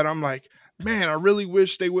that I'm like, man, I really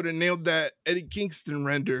wish they would have nailed that Eddie Kingston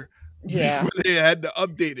render Yeah. before they had to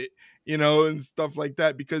update it, and stuff like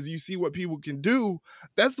that, because you see what people can do.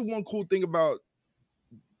 That's the one cool thing about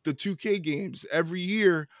the 2K games. Every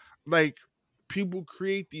year, like, people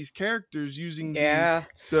create these characters using the Yeah.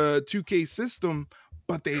 2K system,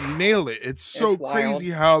 but they nail it. It's so It's wild. crazy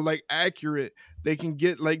how like accurate they can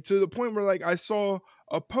get, like, to the point where, like, I saw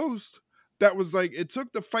a post that was like, it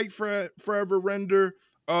took the Fight Forever render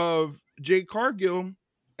of Jade Cargill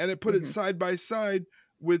and it put it Mhm. side by side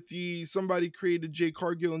with the somebody created Jade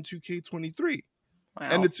Cargill in 2K23.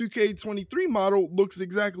 And Wow. the 2K23 model looks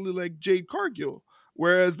exactly like Jade Cargill,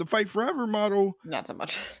 whereas the Fight Forever model, Not so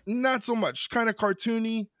much. not so much. Kind of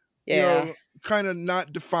cartoony, Yeah. kind of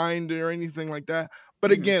not defined or anything like that.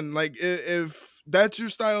 But Mhm. again, like, if that's your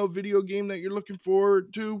style of video game that you're looking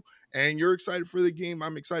forward to and you're excited for the game,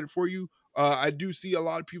 I'm excited for you. I do see a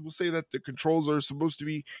lot of people say that the controls are supposed to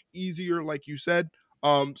be easier, like you said.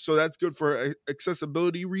 So that's good for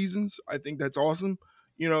accessibility reasons. I think that's awesome.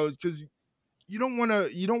 Because you don't want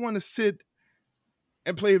to sit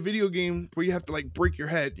and play a video game where you have to like break your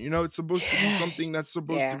head. It's supposed to be something that's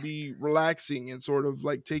supposed to Yeah. be relaxing and sort of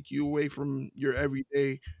like take you away from your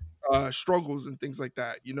everyday struggles and things like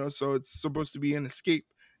that. So it's supposed to be an escape.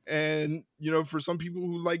 And for some people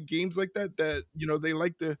who like games like that they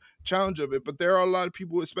like the challenge of it. But there are a lot of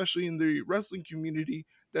people, especially in the wrestling community,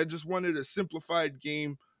 that just wanted a simplified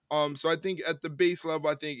game. So I think at the base level,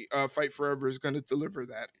 I think Fight Forever is going to deliver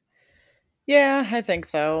that. Yeah, I think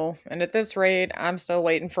so. And at this rate, I'm still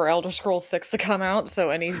waiting for Elder Scrolls 6 to come out, so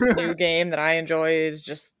any new game that I enjoy is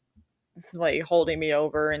just like holding me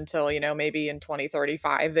over until, maybe in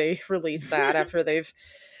 2035 they release that after they've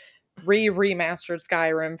remastered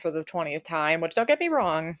Skyrim for the 20th time, which, don't get me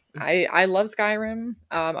wrong, I love Skyrim.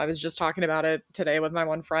 I was just talking about it today with my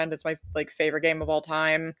one friend. It's my like favorite game of all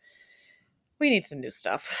time. We need some new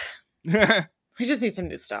stuff. We just need some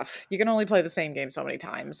new stuff. You can only play the same game so many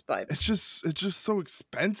times, but It's just so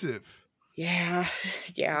expensive. yeah,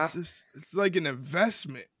 yeah. It's like an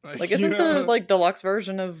investment. Like, isn't the like deluxe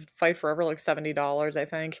version of Fight Forever like $70? I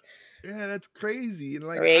think, Yeah, that's crazy. And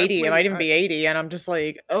or like, 80. It might even be 80, and I'm just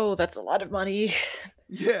like, oh, that's a lot of money.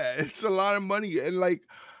 yeah, it's a lot of money. And like,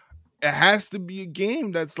 it has to be a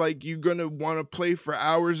game that's like you're gonna want to play for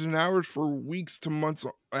hours and hours for weeks to months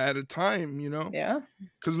at a time. Yeah,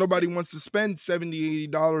 Because nobody wants to spend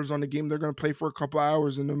 $70-$80 on a game they're gonna play for a couple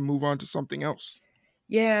hours and then move on to something else.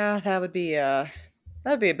 yeah. That'd be a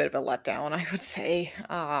bit of a letdown, I would say.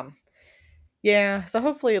 Yeah. So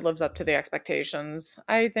hopefully it lives up to the expectations.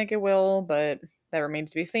 I think it will, but that remains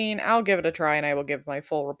to be seen. I'll give it a try, and I will give my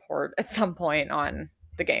full report at some point on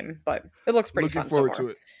the game. But it looks pretty Looking fun so forward far.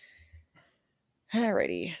 to it.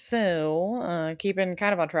 Alrighty, so keeping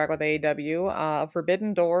kind of on track with AEW,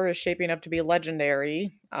 Forbidden Door is shaping up to be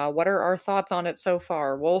legendary. What are our thoughts on it so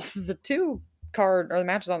far? Well, the two card or the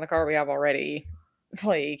matches on the card we have already,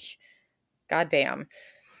 like, goddamn,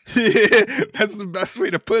 That's the best way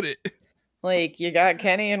to put it. like you got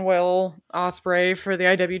Kenny and Will Ospreay for the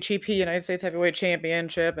IWGP United States Heavyweight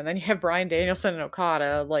Championship, and then you have Bryan Danielson and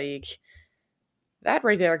Okada. Like, that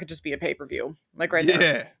right there could just be a pay-per-view, like right there.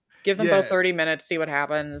 Yeah. Give them both Yeah. 30 minutes, see what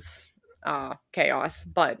happens. Chaos,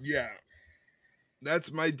 but Yeah.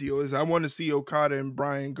 That's my deal. Is I want to see Okada and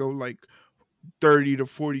Bryan go like 30 to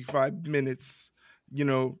 45 minutes.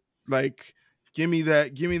 Like, give me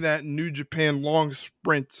that New Japan long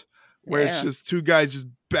sprint where it's yeah. just two guys just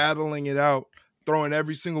battling it out, throwing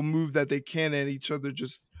every single move that they can at each other,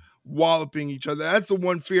 just walloping each other. That's the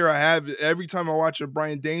one fear I have every time I watch a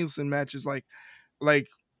Bryan Danielson match, is like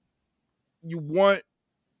you want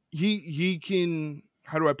he can,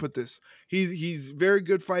 how do I put this? He's very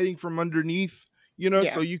good fighting from underneath, Yeah.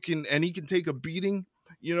 so you can, and he can take a beating,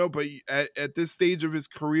 but at this stage of his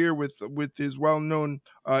career with his well-known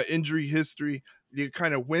injury history, you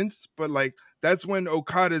kind of wince, but like that's when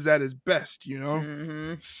Okada's at his best.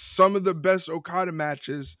 Hmm. Some of the best Okada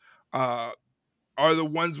matches are the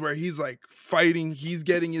ones where he's like fighting, he's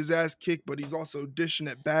getting his ass kicked, but he's also dishing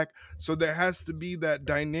it back. So there has to be that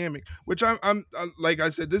dynamic, which I'm like I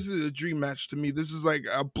said, this is a dream match to me. This is like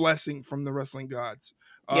a blessing from the wrestling gods.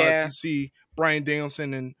 Yeah. to see Bryan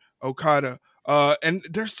Danielson and Okada. And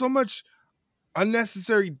there's so much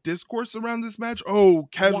unnecessary discourse around this match. Oh, Why?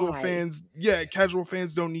 casual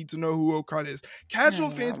fans don't need to know who Okada is. Casual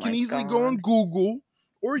Oh fans can my easily go on god. Google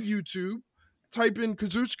or YouTube, type in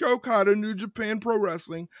Kazuchika Okada New Japan Pro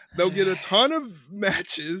Wrestling. They'll get a ton of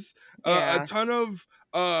matches, a Yeah. ton of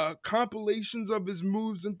compilations of his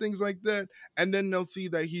moves and things like that, and then they'll see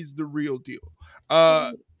that he's the real deal.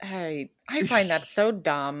 Uh See, hey, I find that so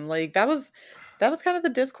dumb. Like that was kind of the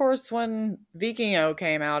discourse when Vikingo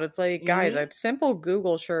came out. It's like, guys, mhm. a simple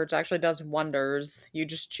Google search actually does wonders. You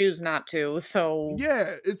just choose not to. So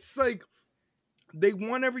Yeah, it's like they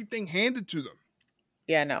want everything handed to them.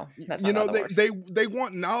 yeah, no, that's You not how know, that they works. they they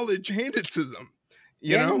want knowledge handed to them.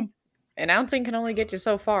 You Yeah, know, no. Announcing can only get you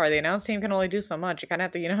so far. The announce team can only do so much. You kind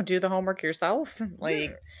of have to, do the homework yourself. yeah,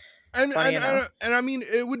 Like, and funny and enough. and, and I mean,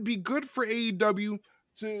 it would be good for AEW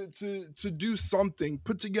to do something,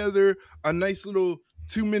 put together a nice little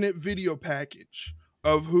 2-minute video package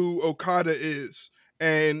of who Okada is,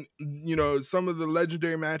 and some of the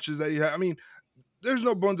legendary matches that he had. I mean, there's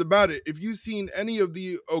no bones about it. If you've seen any of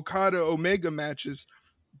the Okada Omega matches,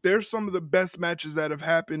 they're some of the best matches that have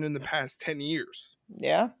happened in the past 10 years.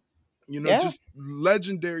 Yeah. Yeah. Just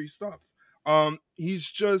legendary stuff.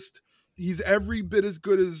 He's every bit as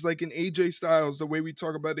good as like an AJ Styles, the way we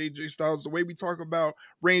talk about AJ Styles, the way we talk about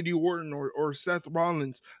Randy Orton or Seth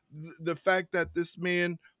Rollins. The fact that this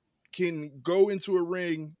man can go into a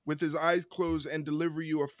ring with his eyes closed and deliver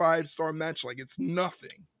you a 5-star match like it's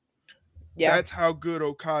nothing. Yeah. That's how good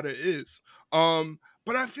Okada is.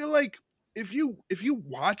 But I feel like if you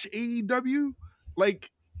watch AEW,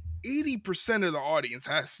 like 80% of the audience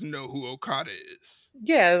has to know who Okada is.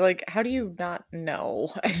 Yeah, like, how do you not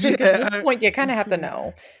know? I think at this Yeah. point you kind of have to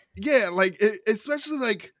know. Yeah, like especially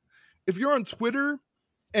like if you're on Twitter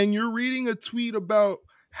and you're reading a tweet about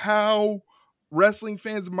how wrestling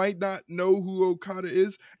fans might not know who Okada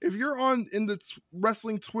is, if you're on in the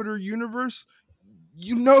wrestling Twitter universe,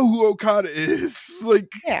 you know who Okada is.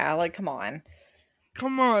 Like, Yeah, like, come on.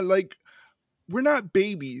 come on, like we're not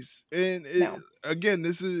babies. And No. again,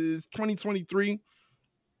 this is 2023.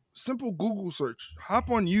 Simple Google search, hop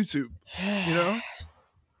on YouTube, you know?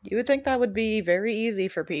 You would think that would be very easy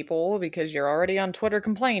for people because you're already on Twitter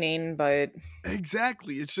complaining, but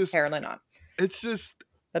Exactly. apparently not. It's just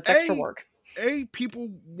That's extra a work. people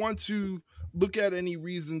want to look at any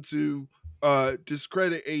reason to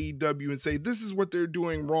discredit AEW and say this is what they're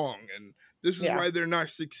doing wrong and this is Yeah. why they're not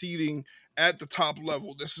succeeding at the top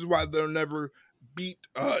level. This is why they'll never beat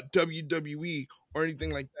WWE or anything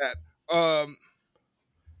like that.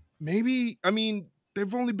 Maybe, I mean,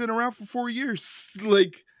 they've only been around for 4 years.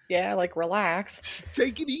 Like, Yeah, like, relax.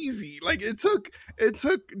 take it easy. Like it took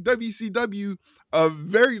WCW a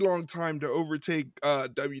very long time to overtake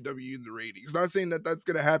WWE in the ratings. Not saying that that's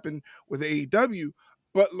going to happen with AEW,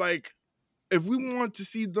 but like if we want to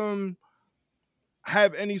see them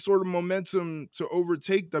have any sort of momentum to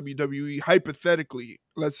overtake WWE hypothetically,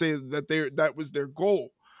 let's say that that was their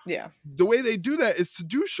goal. Yeah. The way they do that is to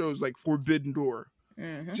do shows like Forbidden Door,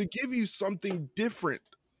 Hmm. to give you something different,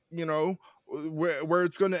 you know, where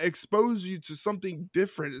it's going to expose you to something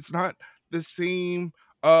different. It's not the same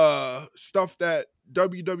stuff that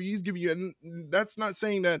WWE is giving you. And that's not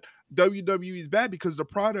saying that WWE is bad because the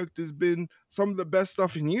product has been some of the best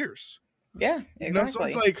stuff in years. Yeah, So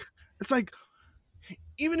exactly. it's like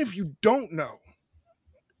even if you don't know,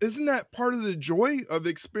 isn't that part of the joy of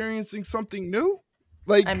experiencing something new?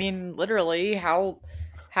 I Like mean, literally, how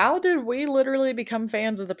did we literally become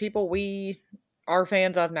fans of the people we are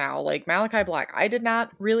fans of now? Like Malachi Black. I did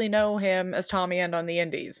not really know him as Tommy End on the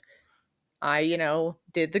Indies. I,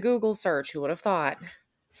 did the Google search. Who would have thought?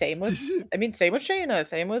 Same with, same with Shayna,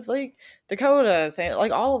 same with like Dakota, same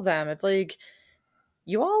like all of them. It's like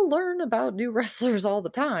you all learn about new wrestlers all the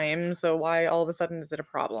time, so why all of a sudden is it a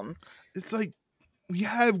problem? it's like we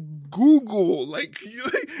have Google. Like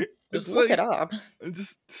Just it's look it like up.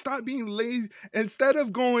 just stop being lazy. Instead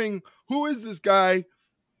of going, who is this guy?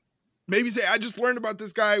 Maybe say, I just learned about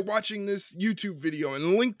this guy watching this YouTube video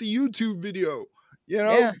and link the YouTube video.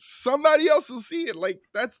 Yeah. Somebody else will see it. Like,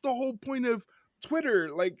 that's the whole point of Twitter.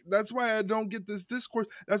 Like, that's why I don't get this discourse.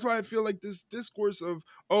 That's why I feel like this discourse of,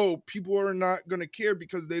 oh, people are not going to care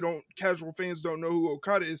because casual fans don't know who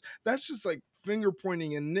Okada is. That's just like finger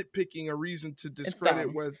pointing and nitpicking a reason to It's discredit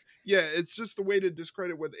dumb. what, yeah, it's just a way to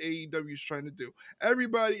discredit what AEW is trying to do.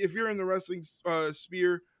 Everybody, if you're in the wrestling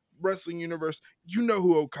sphere, wrestling universe, you know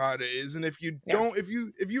who Okada is. And if you Yeah. don't, if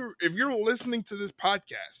you're listening to this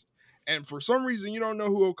podcast and for some reason you don't know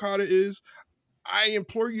who Okada is, I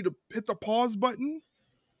implore you to hit the pause button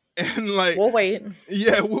and like, We'll wait.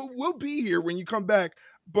 yeah, we'll be here when you come back.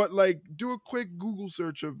 But like, do a quick Google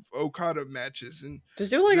search of Okada matches and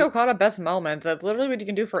Just do like just Okada best moments. That's literally what you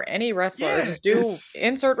can do for any wrestler. yeah, Just do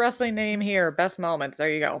insert wrestling name here, best moments. There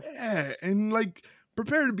you go. yeah, and like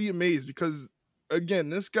prepare to be amazed because again,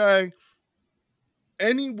 this guy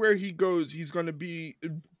anywhere he goes, he's going to be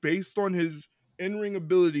based on his in-ring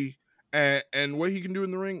ability and what he can do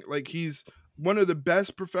in the ring. Like he's one of the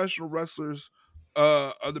best professional wrestlers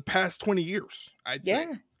of the past 20 years, I'd say.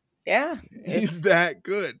 Yeah. He's that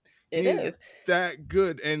good. It He is. is that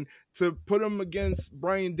good. And to put him against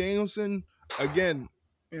Bryan Danielson, again,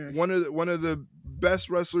 one of the best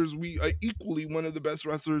wrestlers equally one of the best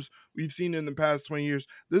wrestlers we've seen in the past 20 years.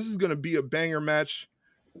 This is going to be a banger match.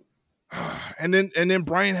 And then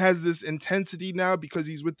Bryan has this intensity now because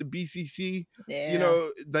he's with the BCC. Yeah. You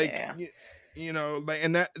know, like you know, like,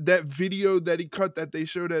 and that video that he cut that they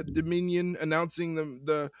showed at Dominion announcing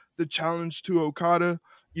the challenge to Okada.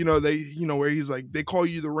 You know, where he's like, they call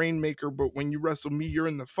you the Rainmaker, but when you wrestle me, you're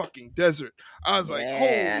in the fucking desert. I was like,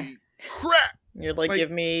 holy crap! You're like,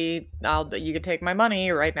 give me, you can take my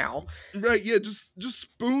money right now. Right? Yeah, just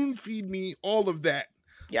spoon feed me all of that.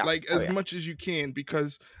 Yeah, like as much as you can,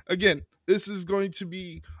 because again, this is going to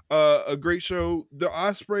be a great show. The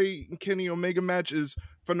Ospreay and Kenny Omega match is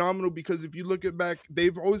phenomenal because if you look at back,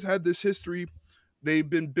 they've always had this history. They've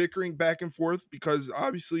been bickering back and forth because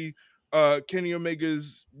obviously Kenny Omega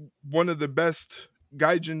is one of the best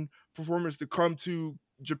Gaijin performers to come to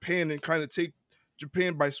Japan and kind of take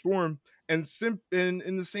Japan by storm. And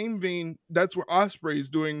in the same vein, that's what Ospreay is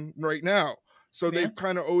doing right now. So they've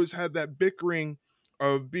kind of always had that bickering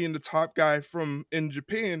of being the top guy from in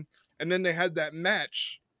Japan, and then they had that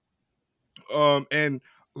match, and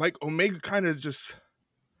like Omega kind of just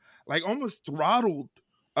like almost throttled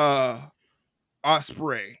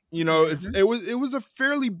Ospreay. You know, it was a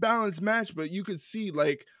fairly balanced match, but you could see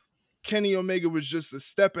like Kenny Omega was just a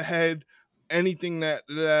step ahead anything that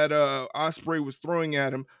Ospreay was throwing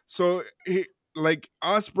at him. So like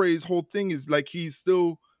Ospreay's whole thing is like he's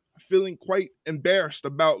still feeling quite embarrassed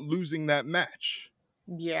about losing that match.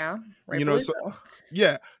 Yeah, you know, so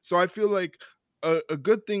yeah, so I feel like a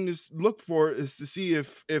good thing to look for is to see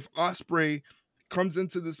if Ospreay comes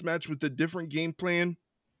into this match with a different game plan,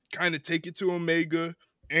 kind of take it to Omega,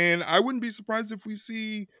 and I wouldn't be surprised if we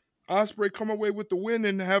see Ospreay come away with the win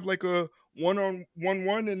and have like a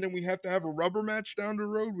 1-on-1, and then we have to have a rubber match down the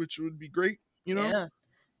road, which would be great, you know,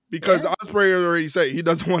 because Ospreay already said he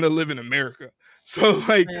doesn't want to live in America. So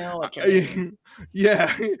like, yeah, I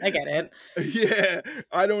get it. Yeah,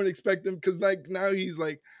 I don't expect him because like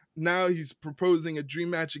now he's proposing a dream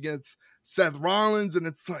match against Seth Rollins, and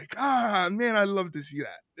it's like, man, I love to see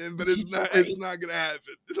that, but it's not gonna happen.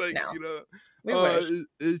 It's like, no. you know, we wish.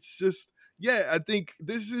 It's just, yeah, I think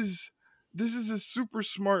this is a super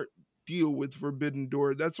smart deal with Forbidden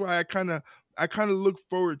Door. That's why I kind of look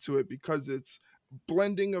forward to it because it's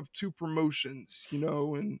blending of two promotions, you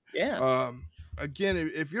know, and again,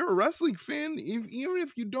 if you're a wrestling fan, even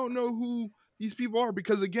if you don't know who these people are,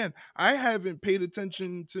 because again, I haven't paid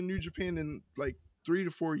attention to New Japan in like 3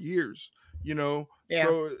 to 4 years, you know,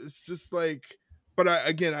 so it's just like, but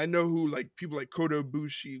I know who like people like Kota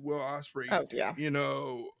Ibushi, Will Ospreay, you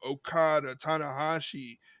know, Okada,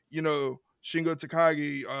 Tanahashi, you know, Shingo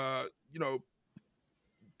Takagi, you know,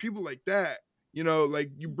 people like that, you know, like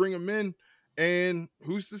you bring them in, and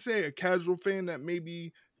who's to say a casual fan that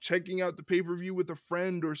maybe checking out the pay-per-view with a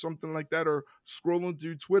friend or something like that, or scrolling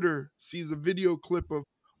through Twitter, sees a video clip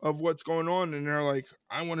of what's going on, and they're like,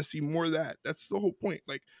 I want to see more of that. That's the whole point.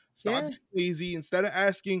 Like, stop being lazy. Instead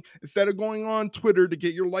of going on Twitter to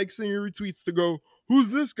get your likes and your retweets to go, who's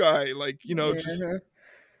this guy? Like, you know,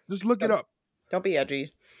 just look it up. Don't be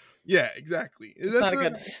edgy. Yeah, exactly.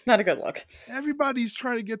 It's not a good look. Everybody's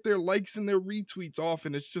trying to get their likes and their retweets off,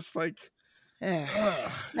 and it's just like,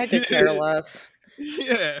 I could care less.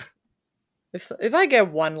 Yeah. If I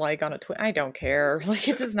get one like on a tweet, I don't care. Like,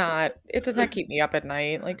 it does not keep me up at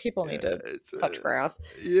night. Like, people need to touch grass.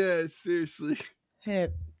 Yeah, seriously.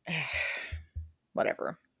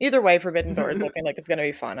 Whatever. Either way, Forbidden Door is looking like it's going to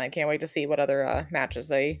be fun. I can't wait to see what other matches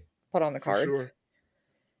they put on the card. Sure.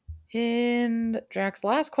 And Jack's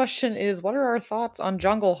last question is, what are our thoughts on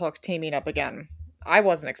Jungle Hook teaming up again? I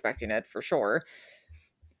wasn't expecting it, for sure.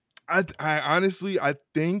 I honestly, I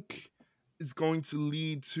think it's going to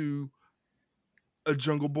lead to a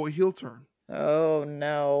Jungle Boy heel turn. Oh,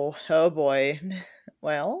 no. Oh, boy.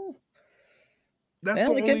 Well, that's the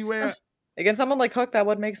only way. Against someone like Hook, that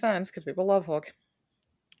would make sense, because people love Hook.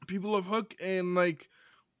 People love Hook, and like,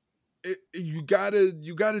 you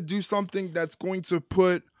gotta do something that's going to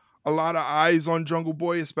put a lot of eyes on Jungle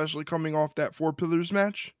Boy, especially coming off that Four Pillars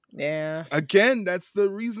match. Yeah. Again, that's the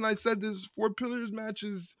reason I said this Four Pillars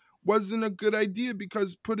matches wasn't a good idea,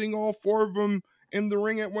 because putting all four of them in the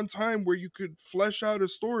ring at one time where you could flesh out a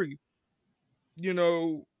story,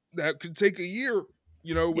 that could take a year,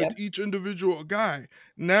 Yep. with each individual guy.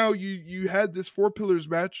 Now you had this Four Pillars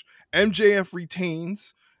match, MJF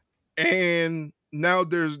retains, and now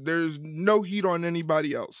there's no heat on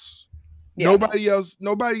anybody else. Yeah. No.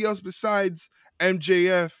 Nobody else besides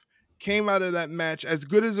MJF came out of that match as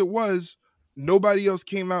good as it was. Nobody else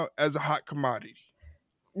came out as a hot commodity.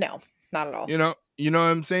 No, not at all. You know what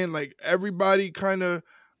I'm saying? Like, everybody kind of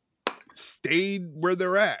stayed where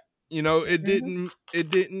they're at. It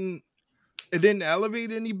didn't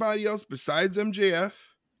elevate anybody else besides MJF.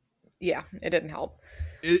 Yeah, it didn't help.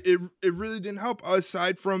 It really didn't help,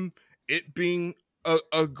 aside from it being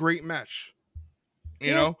a great match.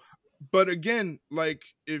 You know? But again, like,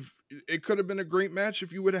 if it could have been a great match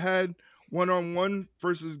if you would have had one-on-one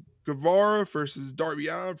versus Guevara versus Darby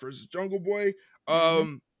Allin versus Jungle Boy.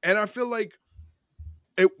 And I feel like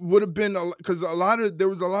it would have been, because there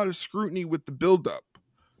was a lot of scrutiny with the build-up.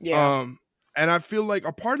 Yeah. And I feel like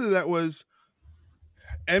a part of that was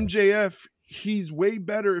MJF, he's way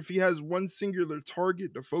better if he has one singular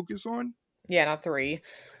target to focus on. Yeah, not three.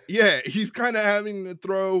 Yeah, he's kind of having to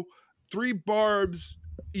throw three barbs.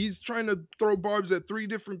 He's trying to throw barbs at three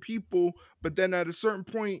different people, but then at a certain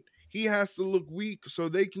point, he has to look weak so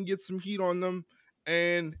they can get some heat on them.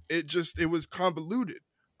 And it was convoluted.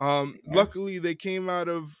 Luckily, they came out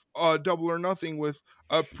of Double or Nothing with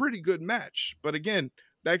a pretty good match. But again,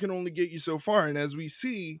 that can only get you so far. And as we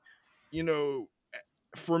see,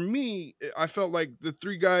 for me, I felt like the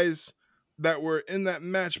three guys that were in that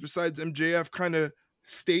match besides MJF kind of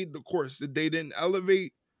stayed the course. That they didn't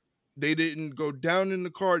elevate, they didn't go down in the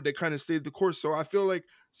card, they kind of stayed the course. So I feel like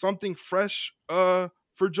something fresh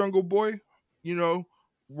for Jungle Boy,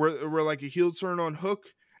 where like a heel turn on Hook,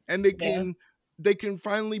 and they can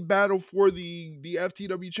finally battle for the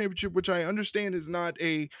FTW championship, which I understand is not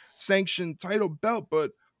a sanctioned title belt,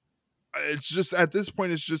 but it's just, at this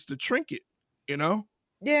point, it's just a trinket,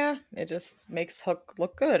 Yeah, it just makes Hook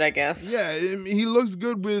look good, I guess. Yeah, he looks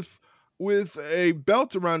good with a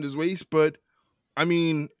belt around his waist, but I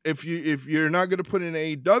mean, if you're not going to put an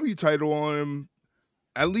AEW title on him,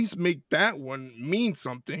 at least make that one mean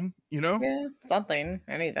something, Yeah, something,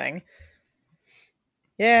 anything.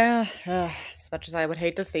 Yeah, as much as I would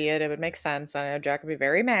hate to see it, it would make sense. I know Jack would be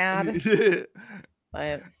very mad,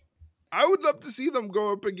 but I would love to see them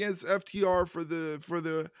go up against FTR for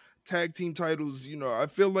the tag team titles. I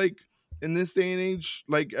feel like in this day and age,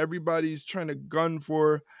 like, everybody's trying to gun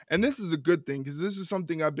for, and this is a good thing, because this is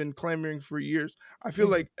something I've been clamoring for years. I feel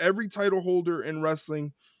like every title holder in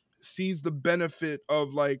wrestling sees the benefit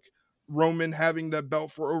of, like, Roman having that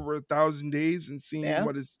belt for over 1,000 days and seeing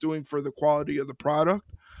what it's doing for the quality of the product.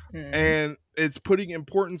 And it's putting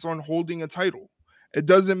importance on holding a title. It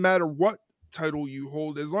doesn't matter what title you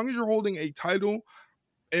hold, as long as you're holding a title,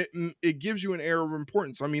 it gives you an air of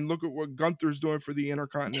importance. I mean, look at what Gunther's doing for the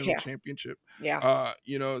Intercontinental Championship. Yeah.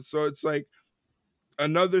 So it's like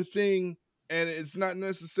another thing, and it's not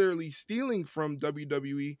necessarily stealing from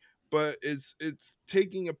WWE, but it's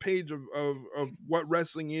taking a page of what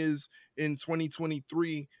wrestling is in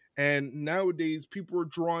 2023. And nowadays, people are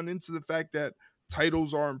drawn into the fact that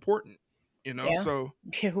titles are important. So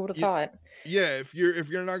who would have thought? Yeah, if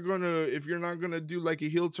you're not gonna do like a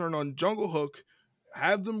heel turn on Jungle Hook,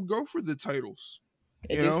 have them go for the titles.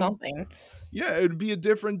 Do something. Yeah, it'd be a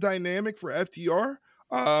different dynamic for FTR.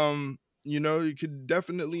 It could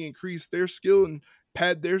definitely increase their skill and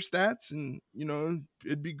pad their stats, and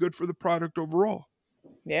it'd be good for the product overall.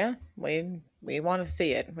 Yeah, we want to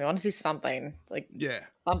see it. We want to see something, like,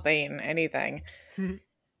 something, anything.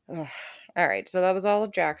 All right, so that was all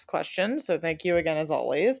of Jack's questions. So thank you again, as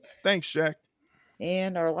always. Thanks, Jack.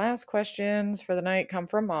 And our last questions for the night come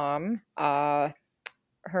from Mom.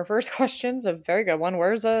 Her first question's a very good one.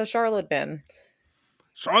 Where's Charlotte been?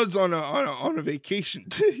 Charlotte's on a vacation.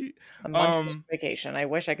 A month's vacation. I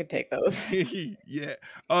wish I could take those. Yeah.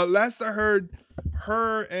 Last I heard,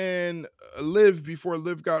 her and Liv, before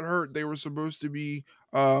Liv got hurt, they were supposed to be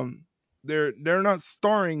they're not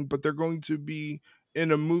starring, but they're going to be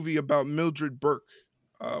in a movie about Mildred Burke,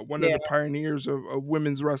 one of the pioneers of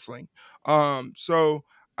women's wrestling. So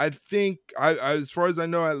I think, as far as I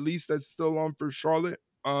know, at least that's still on for Charlotte.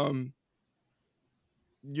 Other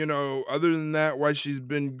than that, why she's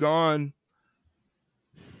been gone,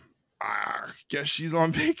 I guess she's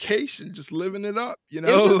on vacation, just living it up, It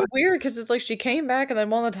was just weird, because it's like she came back and then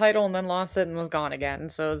won the title and then lost it and was gone again.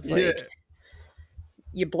 So it's like,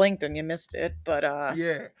 you blinked and you missed it. But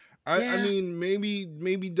Yeah. I yeah, mean maybe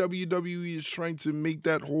WWE is trying to make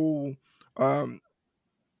that whole um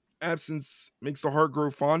absence makes the heart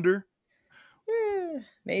grow fonder.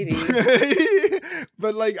 maybe.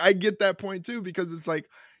 But like I get that point too, because it's like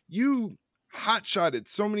you hot shotted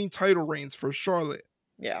so many title reigns for Charlotte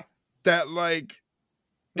Yeah. that like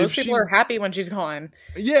if Most people she are happy when she's gone.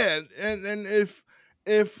 yeah, and if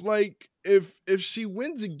she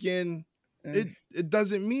wins again, Mm, it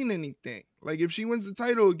doesn't mean anything. Like if she wins the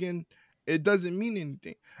title again, it doesn't mean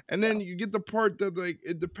anything. And then no. you get the part that like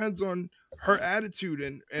it depends on her attitude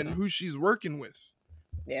and who she's working with.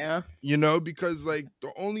 Yeah. You know, because like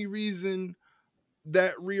the only reason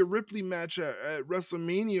that Rhea Ripley match at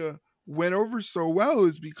WrestleMania went over so well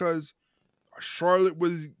is because Charlotte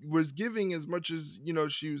was giving as much as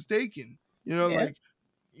she was taking. Yeah. Like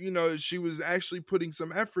she was actually putting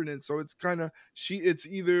some effort in. So it's kind of it's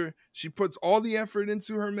either she puts all the effort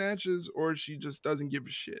into her matches or she just doesn't give a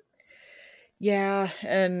shit. Yeah,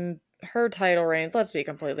 and her title reigns, let's be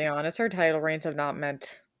completely honest, her title reigns have not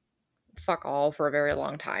meant fuck all for a very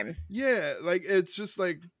long time. Yeah, like it's just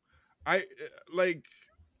like I like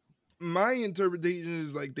my interpretation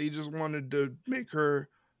is like they just wanted to make her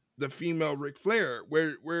the female Ric Flair,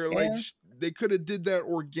 where like Yeah. they could have did that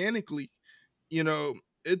organically. You know,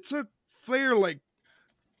 it took Flair like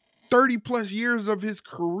 30 plus years of his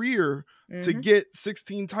career to Mhm. get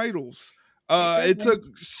 16 titles. It did, It man.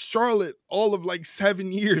 took Charlotte all of like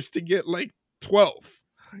 7 years to get like 12.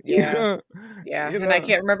 Yeah. Yeah, Yeah, you and I know,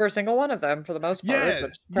 can't remember a single one of them for the most part, yeah,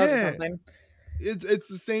 which tells you yeah. something. It's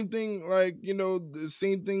the same thing, like the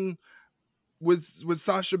same thing with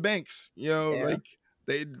Sasha Banks. Yeah. Like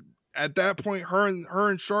they at that point, her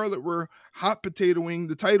and Charlotte were hot potatoing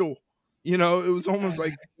the title. It was almost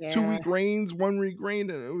like two Yeah. week reigns, 1 week reign,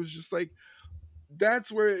 and it was just like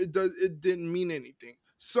that's where it didn't mean anything.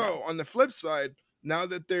 So No. on the flip side, now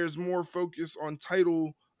that there's more focus on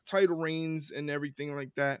title reigns and everything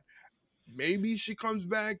like that, maybe she comes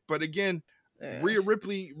back. But again, Yeah. Rhea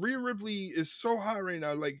Ripley is so hot right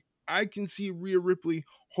now. Like I can see Rhea Ripley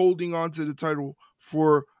holding on to the title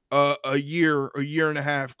for a year and a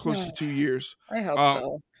half, close to 2 years. I hope Um,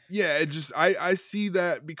 so. yeah, it just I see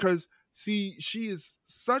that because see she is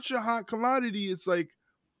such a hot commodity. It's like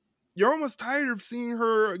you're almost tired of seeing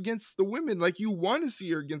her against the women. Like you want to see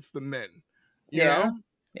her against the men, you Yeah. know?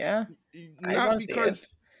 Yeah. I Not wanna see it.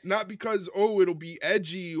 because oh it'll be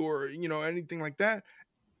edgy or anything like that.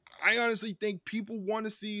 I honestly think people want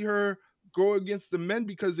to see her go against the men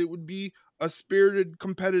because it would be a spirited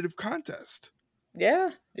competitive contest.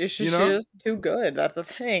 Yeah. It's You just she's know? just too good, that's the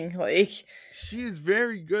thing, like She is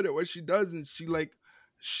very good at what she does and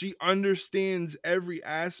she understands every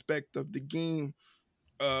aspect of the game.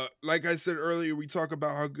 Like I said earlier, we talk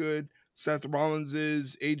about how good Seth Rollins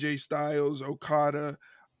is, AJ Styles, Okada.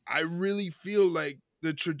 I really feel like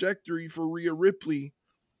the trajectory for Rhea Ripley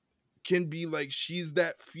can be like she's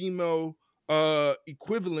that female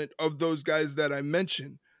equivalent of those guys that I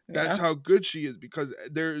mentioned. That's yeah. how good she is because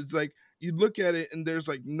there's like you look at it and there's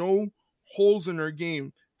like no holes in her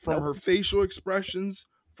game from Nope. her facial expressions,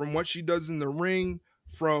 from what she does in the ring,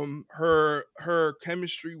 from her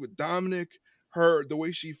chemistry with Dominic, the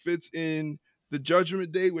way she fits in the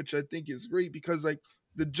Judgment Day, which I think is great because like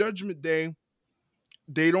the Judgment Day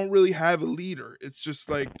they don't really have a leader. It's just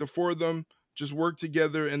like the four of them just work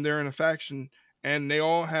together and they're in a faction and they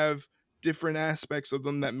all have different aspects of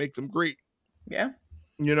them that make them great. Yeah.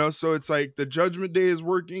 So it's like the Judgment Day is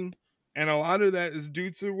working and a lot of that is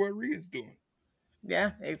due to what Rhea's doing.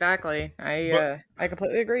 Yeah, exactly. But I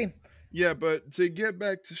completely agree. yeah, but to get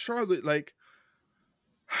back to Charlotte, like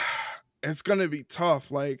it's gonna be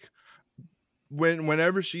tough. Like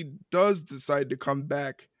whenever she does decide to come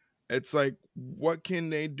back, it's like what can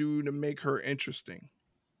they do to make her interesting?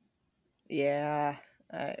 Yeah.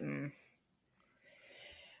 Um,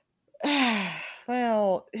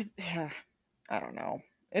 well, I don't know.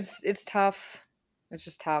 It's tough. It's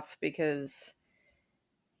just tough because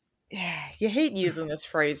yeah, you hate using this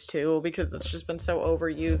phrase too because it's just been so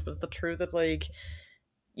overused. But the truth, it's like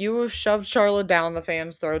you have shoved Charlotte down the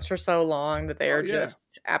fans' throats for so long that they Oh are yeah.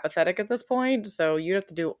 just apathetic at this point. So you have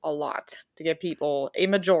to do a lot to get people a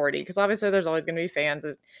majority because obviously there's always going to be fans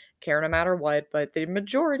that care no matter what, but the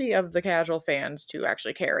majority of the casual fans to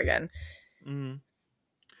actually care again. Mm-hmm.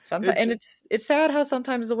 Sometimes, It's and it's sad how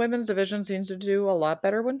sometimes the women's division seems to do a lot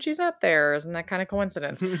better when she's not there. Isn't that kind of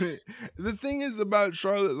coincidence? the thing is about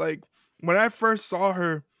Charlotte, like when I first saw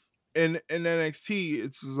her in NXT,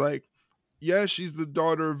 it's like, yeah, she's the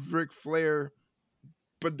daughter of Ric Flair,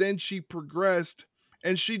 but then she progressed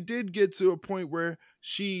and she did get to a point where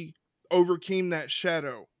she overcame that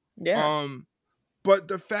shadow. Yeah. But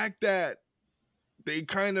the fact that they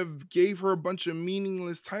kind of gave her a bunch of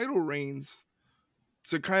meaningless title reigns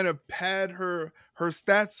to kind of pad her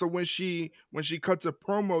stats, so when she cuts a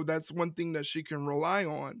promo, that's one thing that she can rely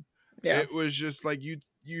on. Yeah. It was just like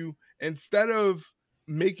you instead of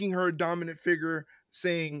making her a dominant figure,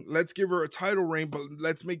 saying let's give her a title reign, but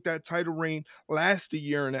let's make that title reign last a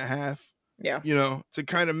year and a half, Yeah. to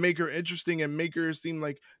kind of make her interesting and make her seem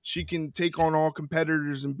like she can take on all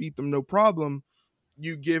competitors and beat them no problem.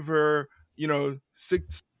 You give her,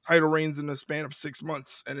 6 title reigns in the span of 6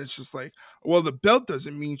 months. And it's just like, well, the belt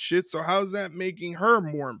doesn't mean shit. So how's that making her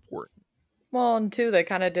more important? Well, and two, they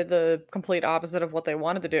kind of did the complete opposite of what they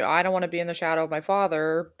wanted to do. I don't want to be in the shadow of my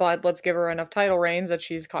father, but let's give her enough title reigns that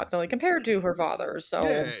she's constantly compared to her father. So,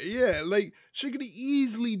 Yeah. Like she could have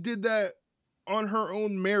easily did that on her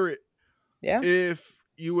own merit yeah. if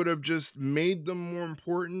you would have just made them more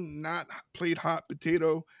important, not played hot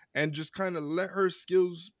potato, and just kind of let her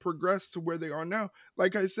skills progress to where they are now.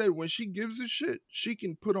 Like I said, when she gives a shit, she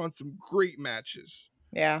can put on some great matches.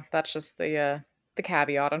 Yeah, that's just the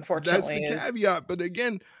caveat, That's unfortunately, the is caveat. But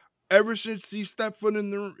again, ever since she stepped foot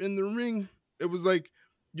in the ring, it was like,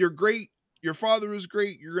 you're great. Your father is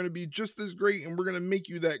great. You're gonna be just as great, and we're gonna make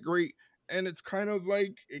you that great. And it's kind of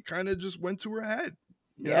like it kind of just went to her head,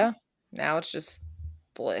 you know. yeah. Now it's just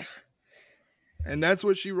blech. And that's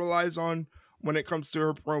what she relies on when it comes to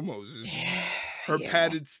her promos is her Yeah.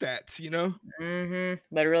 padded stats.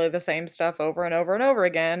 Literally the same stuff over and over and over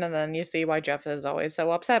again, and then you see why Jeff is always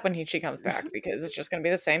so upset when she comes back, because it's just gonna be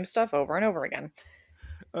the same stuff over and over again.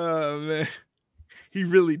 Oh man, he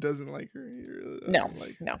really doesn't like her. He really No, doesn't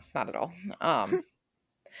like no, not at all.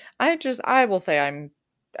 I will say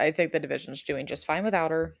I think the division's doing just fine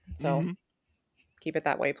without her, her. so keep it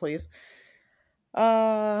that way, please.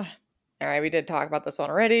 All right, we did talk about this one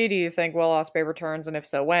already. Do you think Will Ospreay returns, and if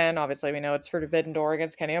so, when? Obviously, we know it's for Forbidden Door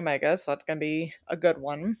against Kenny Omega, so that's gonna be a good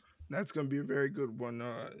one. That's gonna be a very good one.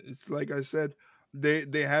 It's like I said, they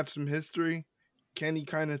have some history. Kenny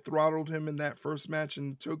kind of throttled him in that first match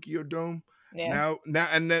in the Tokyo Dome. Yeah, Now,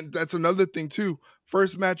 and then that's another thing too.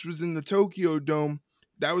 First match was in the Tokyo Dome.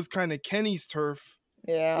 That was kind of Kenny's turf.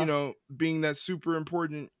 yeah, Being that super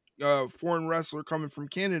important foreign wrestler coming from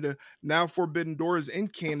Canada. Now Forbidden Door is in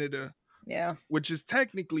Canada, yeah. which is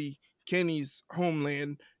technically Kenny's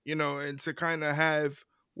homeland, and to kind of have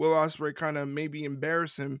Will Ospreay kind of maybe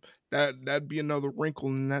embarrass him, that'd be another wrinkle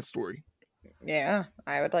in that story. Yeah,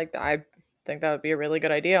 I think that would be a really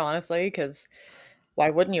good idea, honestly, because why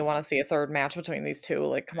wouldn't you want to see a third match between these two?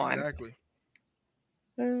 Like, come on. Exactly.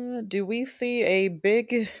 Do we see a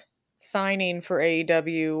big signing for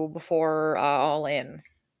AEW before All In?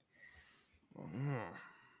 Uh,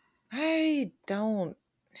 I don't.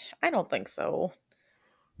 I don't think so.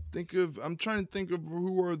 I'm trying to think of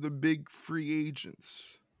who are the big free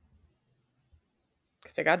agents.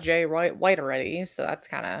 Because I got Jay White already, so that's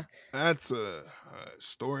kind of, That's a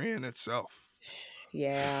story in itself.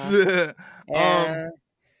 yeah, um, yeah,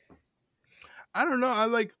 I don't know.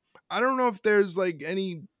 I don't know if there's like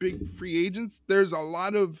any big free agents. There's a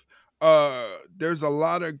lot of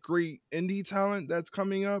great indie talent that's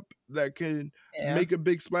coming up that can yeah, make a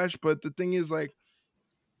big splash. But the thing is, like,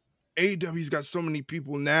 AEW's got so many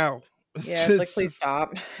people now. yeah. It's like, It's please just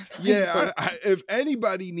stop. Please. yeah. If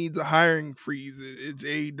anybody needs a hiring freeze, it's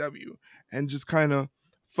AEW, and just kind of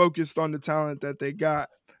focused on the talent that they got.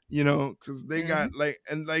 Because they Hmm. got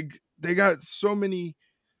they got so many.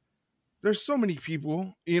 There's so many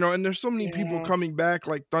people, and there's so many people Yeah. coming back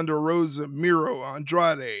like Thunder Rosa, Miro,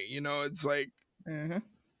 Andrade. It's like Hmm.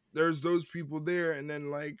 there's those people there, and then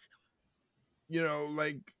like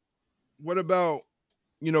what about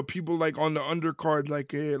people like on the undercard,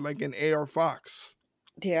 like an AR Fox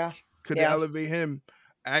Yeah. could Yeah. elevate him,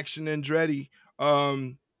 Action Andretti,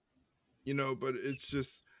 um, but it's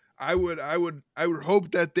just I would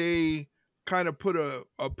hope that they kind of put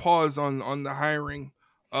a pause on the hiring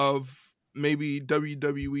of maybe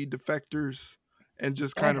WWE defectors and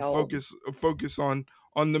just I kind of hope. focus on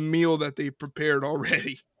the meal that they prepared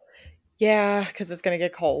already. Yeah, because it's gonna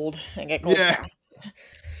get cold and get cold Yeah. fast.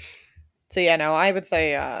 So yeah, no, I would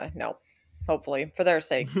say no. Hopefully, for their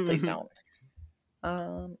sake, please don't.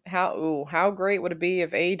 How great would it be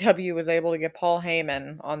if AEW was able to get Paul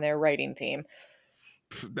Heyman on their writing team?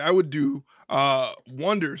 That would do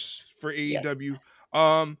wonders for Yes.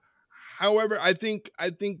 AEW. However, I think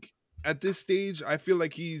at this stage I feel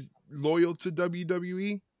like he's loyal to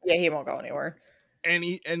WWE, Yeah, he won't go anywhere. and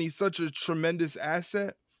he's such a tremendous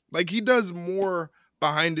asset. Like he does more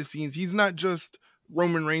behind the scenes. He's not just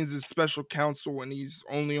Roman Reigns' special counsel and he's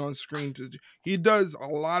only on screen he does a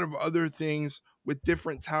lot of other things with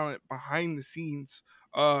different talent behind the scenes.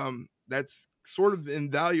 That's sort of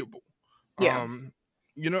invaluable. Yeah.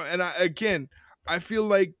 And I feel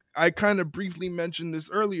like I kind of briefly mentioned this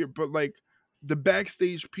earlier, but like the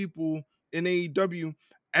backstage people in AEW,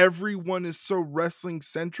 everyone is so wrestling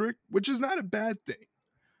centric, which is not a bad thing.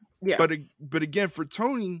 Yeah. But again, for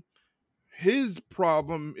Tony, his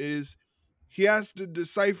problem is he has to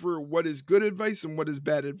decipher what is good advice and what is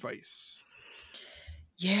bad advice.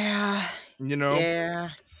 Yeah. Yeah.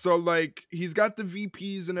 So like he's got the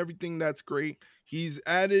VPs and everything, that's great. He's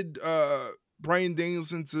added Bryan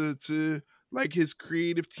Danielson to like his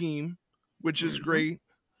creative team, which is great.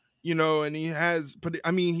 And he has, but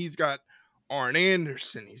I mean, he's got Arn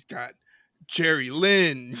Anderson, he's got Jerry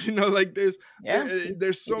Lynn, like there's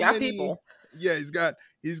so many people. Yeah, he's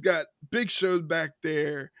got Big Show back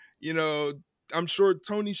there. I'm sure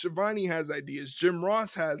Tony Schiavone has ideas, Jim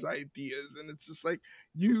Ross has ideas, and it's just like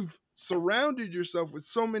you've surrounded yourself with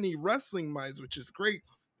so many wrestling minds, which is great,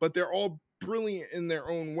 but they're all brilliant in their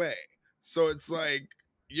own way. So it's like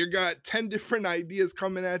you got 10 different ideas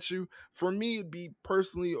coming at you. For me, it'd be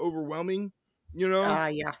personally overwhelming,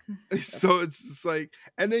 Yeah. So it's just like,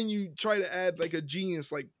 and then you try to add like a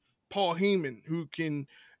genius like Paul Heyman who can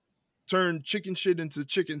turn chicken shit into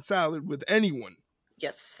chicken salad with anyone.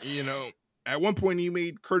 Yes. At one point he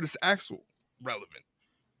made Curtis Axel relevant.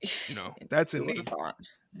 That's a name.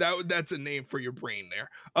 That's a name for your brain there.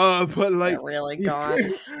 But like, yeah, really, God.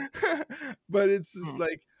 But it's just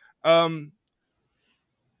like,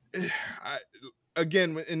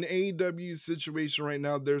 again, in AEW's situation right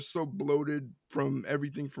now, they're so bloated from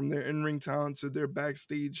everything from their in-ring talent to their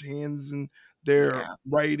backstage hands and their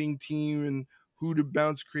writing team and who to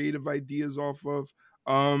bounce creative ideas off of.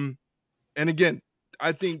 And again,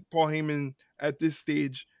 I think Paul Heyman at this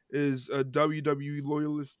stage is a WWE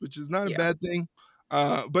loyalist, which is not a bad thing.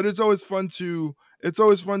 But it's always fun to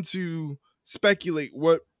speculate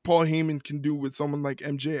what Paul Heyman can do with someone like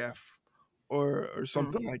MJF or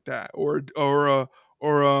something like that, or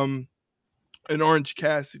an Orange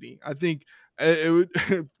Cassidy. I think it would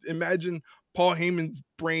imagine Paul Heyman's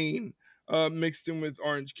brain mixed in with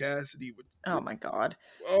Orange Cassidy. Oh my God!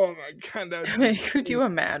 Could you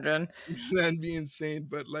imagine? That'd be insane.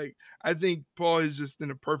 But like, I think Paul is just in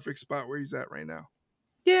a perfect spot where he's at right now.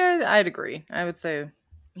 Yeah, I'd agree. I would say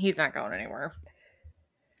he's not going anywhere.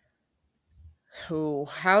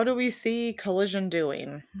 How do we see Collision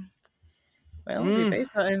doing? Well,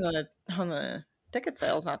 based on the ticket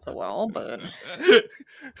sales, not so well, but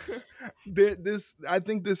I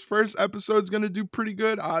think this first episode is gonna do pretty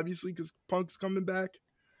good, obviously, because Punk's coming back.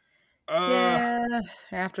 Yeah.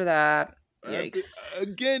 After that, yikes!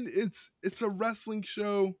 Again, it's a wrestling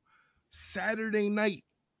show, Saturday night.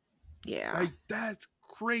 Yeah, like that's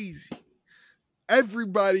crazy.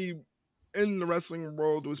 Everybody in the wrestling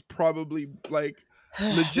world was probably like,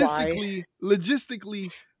 logistically,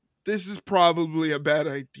 this is probably a bad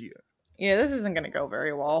idea. Yeah, this isn't going to go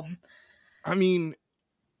very well. I mean,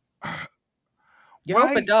 you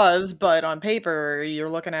hope it does, but on paper, you're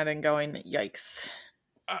looking at it and going, yikes.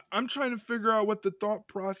 I'm trying to figure out what the thought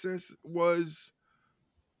process was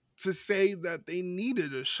to say that they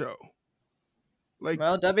needed a show. Like,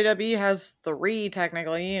 well, WWE has 3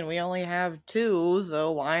 technically, and we only have 2,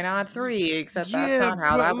 so why not 3? Except that's not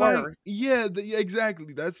how that works. Yeah,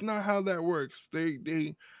 exactly. That's not how that works.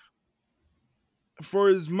 They for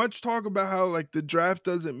as much talk about how like the draft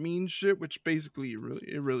doesn't mean shit, which basically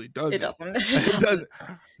it really doesn't. It doesn't. It doesn't.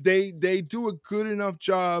 They do a good enough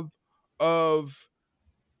job of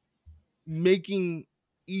making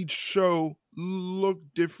each show look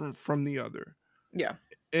different from the other. Yeah.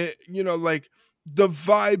 Like the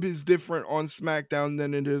vibe is different on SmackDown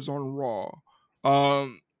than it is on Raw.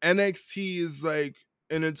 NXT is like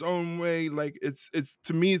in its own way, like it's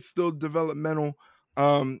to me it's still developmental.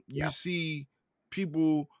 You see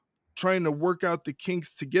people trying to work out the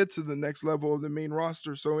kinks to get to the next level of the main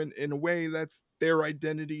roster. So in a way, that's their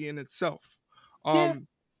identity in itself.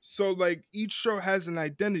 So like each show has an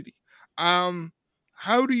identity.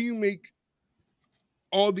 How do you make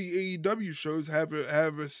all the AEW shows have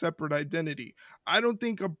a separate identity? I don't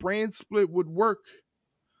think a brand split would work.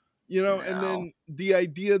 No. And then the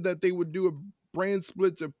idea that they would do a brand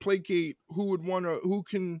split to placate who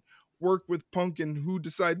can work with Punk and who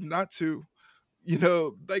decided not to.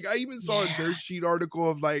 Like I even saw a dirt sheet article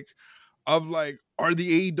of like, are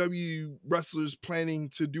the AEW wrestlers planning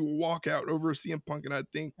to do a walkout over CM Punk? And I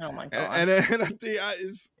think, oh my God, and I think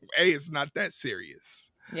it's not that serious.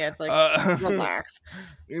 Yeah, it's like relax.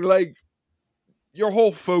 Like your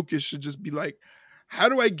whole focus should just be like, how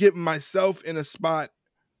do I get myself in a spot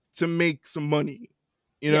to make some money?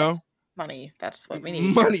 You know, Yes. Money. That's what we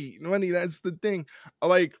need here. money. That's the thing.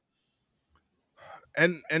 Like,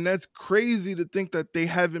 and that's crazy to think that they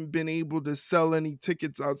haven't been able to sell any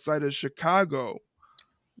tickets outside of Chicago.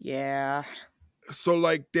 Yeah. So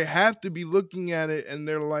like they have to be looking at it, and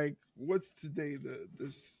they're like, what's today, the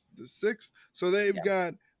 6th? So they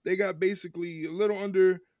got basically a little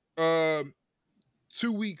under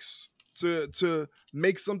 2 weeks to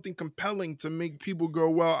make something compelling, to make people go,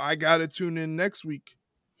 well, I gotta tune in next week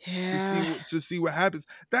to Yeah. see what happens.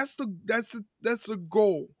 That's the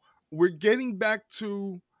goal. We're getting back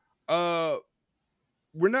to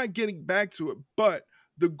we're not getting back to it, but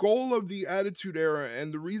the goal of the Attitude Era,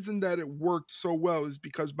 and the reason that it worked so well, is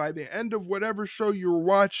because by the end of whatever show you were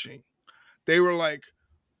watching, they were like,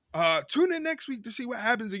 tune in next week to see what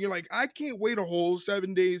happens. And you're like, I can't wait a whole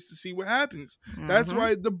 7 days to see what happens. That's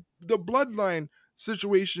why the Bloodline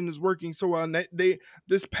situation is working so well. And they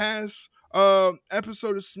this past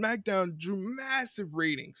episode of SmackDown drew massive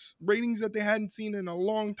ratings that they hadn't seen in a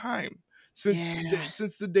long time,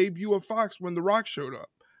 since the debut of Fox when The Rock showed up.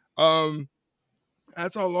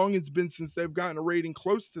 That's how long it's been since they've gotten a rating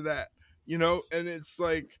close to that, and it's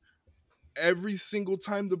like every single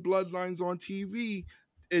time the Bloodline's on TV,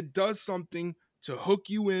 it does something to hook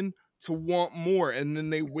you in to want more, and then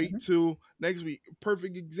they wait till next week.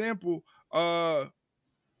 Perfect example, the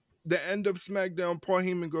end of SmackDown, Paul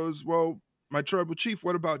Heyman goes, well, my tribal chief,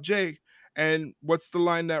 what about Jay? And what's the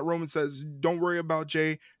line that Roman says? Don't worry about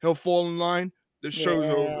Jay, he'll fall in line, the show's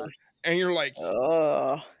over. And you're like,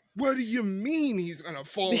 what do you mean he's gonna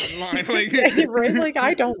fall in line? Like, right? Like,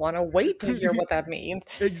 I don't want to wait to hear what that means.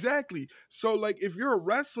 Exactly. So like, if you're a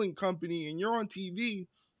wrestling company and you're on TV,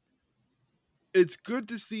 it's good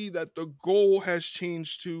to see that the goal has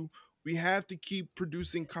changed to, we have to keep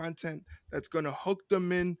producing content that's going to hook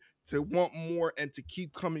them in to want more and to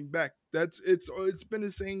keep coming back. It's been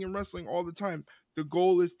a saying in wrestling all the time. The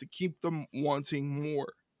goal is to keep them wanting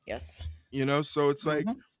more. Yes. So it's like,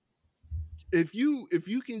 if you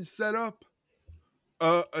can set up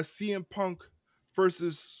a CM Punk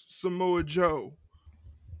versus Samoa Joe,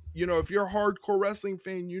 if you're a hardcore wrestling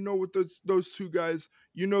fan, what those two guys,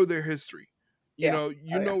 their history. You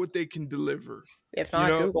know what they can deliver. If not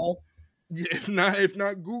Google. If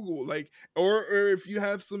not Google, like, or if you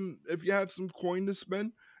have some coin to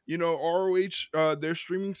spend, ROH, their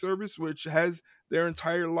streaming service, which has their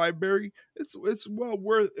entire library, it's well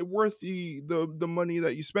worth the money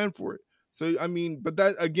that you spend for it. So I mean, but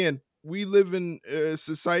that again, we live in a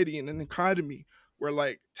society and an economy where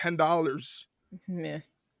like $10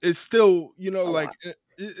 is still, like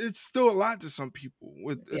it's still a lot to some people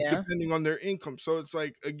with depending on their income. So it's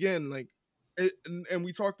like, again, like, and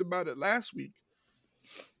we talked about it last week.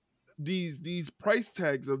 These price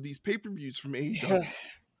tags of these pay-per-views from AEW,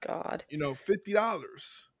 God, $50.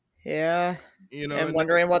 Yeah, and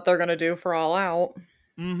wondering what they're gonna do for All Out.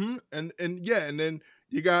 And then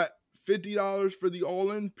you got $50 for the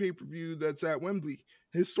All In pay-per-view that's at Wembley,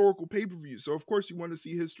 historical pay-per-view. So of course you want to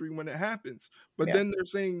see history when it happens. But then they're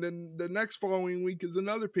saying then the next following week is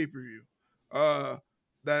another pay-per-view.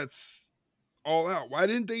 That's All Out. Why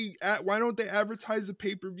don't they advertise a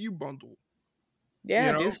pay-per-view bundle?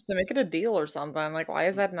 Yeah, just to make it a deal or something. Like, why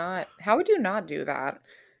is that not? How would you not do that?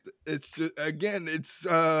 It's just, again, it's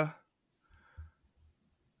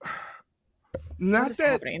not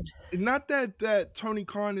that Tony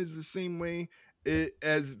Khan is the same way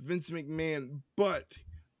as Vince McMahon, but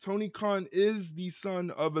Tony Khan is the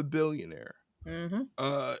son of a billionaire.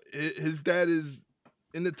 His dad is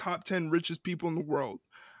in the top 10 richest people in the world.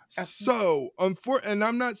 So, and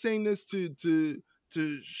I'm not saying this to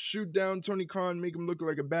shoot down Tony Khan, make him look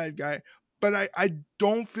like a bad guy, but I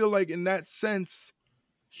don't feel like in that sense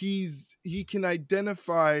he can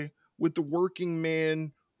identify with the working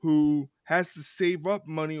man who has to save up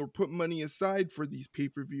money or put money aside for these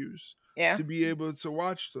pay-per-views to be able to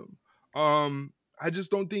watch them. I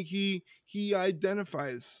just don't think he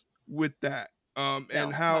identifies with that.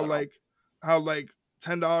 And how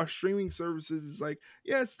 $10 streaming services is like,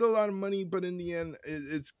 yeah, it's still a lot of money, but in the end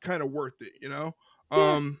it's kind of worth it,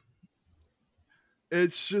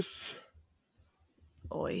 it's just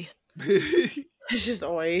oi. It's just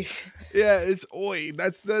oi. Yeah, it's oi.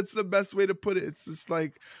 That's the best way to put it. It's just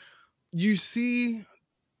like, you see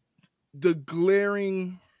the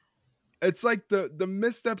glaring, it's like the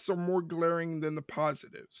missteps are more glaring than the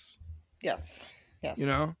positives. Yes.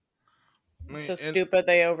 So stupid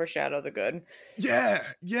they overshadow the good. Yeah,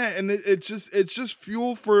 and it's just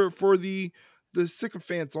fuel for the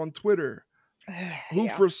sycophants on Twitter who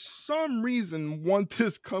for some reason want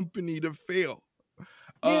this company to fail.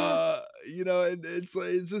 Yeah. You know, and it's like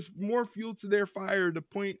it's just more fuel to their fire to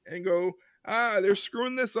point and go, they're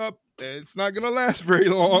screwing this up. And it's not gonna last very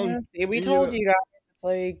long. Yeah, see, we You told know, you guys, it's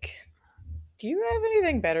like, do you have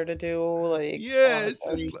anything better to do? Like, yeah,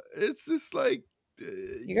 honestly, it's just like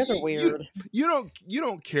you guys are weird. you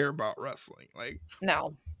don't care about wrestling. Like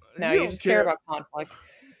No. No, you you don't just care care. about conflict.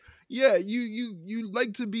 Yeah, you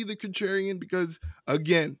like to be the contrarian because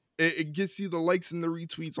again, it gets you the likes and the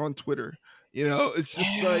retweets on Twitter. You know,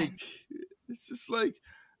 Yeah. it's just like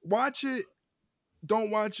watch it,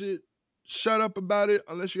 don't watch it, shut up about it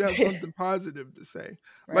unless you have something positive to say.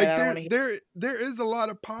 Right, Like I don't wanna hear. there is a lot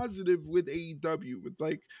of positive with AEW with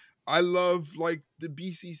like I love like the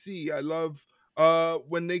BCC. I love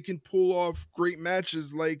when they can pull off great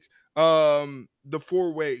matches like the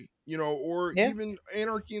four-way, you know, or Yeah. even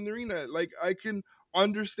Anarchy in the Arena. Like I can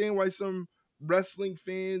understand why some wrestling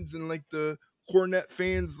fans and like the Cornette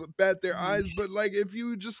fans bat their Mhm. eyes, but like if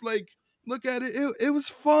you just like look at it, it was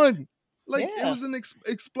fun. Like it Yeah. was an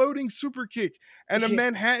exploding super kick and a Yeah.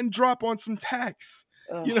 Manhattan drop on some tacks.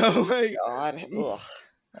 You Oh know, like god. Ugh.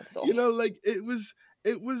 That's so. you know, like it was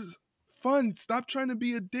fun. Stop trying to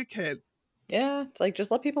be a dickhead. Yeah, it's like,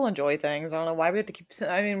 just let people enjoy things. I don't know why we have to keep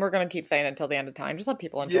I mean, we're gonna keep saying it until the end of time. Just let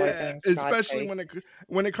people enjoy Yeah, things, for God's especially sake.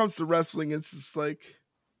 when it comes to wrestling, it's just like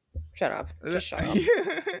Shut up. Just shut up.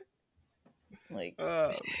 yeah. Like,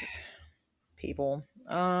 Um, people.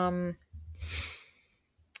 Glad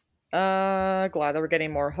that we're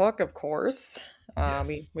getting more Hook, of course.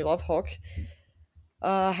 yes. We love Hook.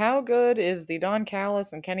 How good is the Don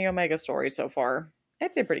Callis and Kenny Omega story so far?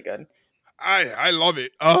 I'd say pretty good. I love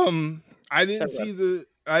it. I So didn't good. see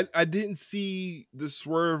I didn't see the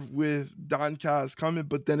swerve with Don Callis coming,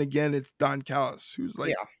 but then again, it's Don Callis who's like,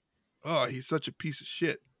 Yeah. oh, he's such a piece of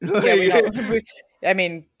shit. Yeah, we know. Like, I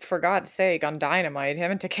mean, for God's sake, on Dynamite,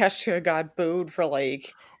 him and Takeshita got booed for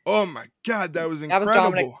like oh my god, that was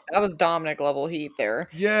incredible. That was Dominic level heat there.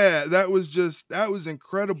 Yeah, that was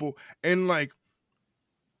incredible. And like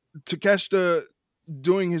Takeshita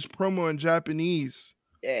doing his promo in Japanese,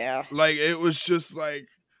 Yeah. like it was just like,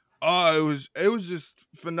 oh, it was just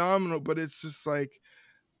phenomenal. But it's just like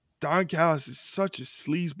Don Callis is such a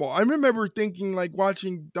sleazeball. I remember thinking like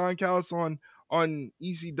watching Don Callis on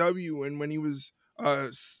ECW and when he was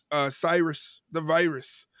Cyrus the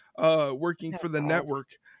Virus working Oh for the God. network.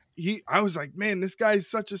 I was like, man, this guy's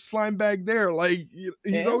such a slime bag there. Like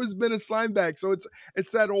he's Yeah. always been a slime bag. So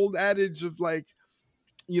it's that old adage of like,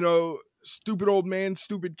 you know, stupid old man,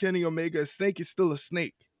 stupid Kenny Omega. A snake is still a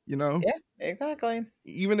snake, you know? Yeah. Exactly.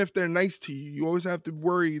 Even if they're nice to you, you always have to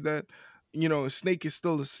worry that, you know, a snake is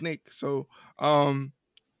still a snake. So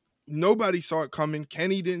nobody saw it coming.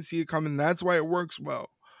 Kenny didn't see it coming. That's why it works well.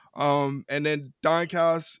 And then Don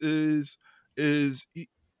Callis is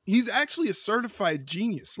he's actually a certified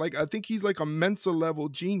genius. Like I think he's like a Mensa level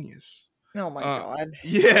genius. Oh my Uh God.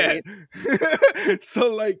 yeah. Great.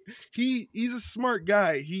 So like he's a smart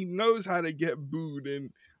guy. He knows how to get booed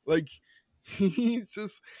and like he's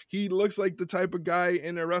just he looks like the type of guy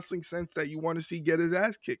in a wrestling sense that you want to see get his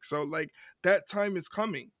ass kicked. So like that time is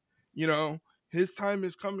coming, you know. His time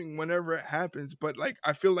is coming whenever it happens. But like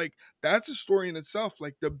I feel like that's a story in itself,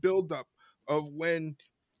 like the buildup of when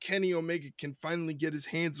Kenny Omega can finally get his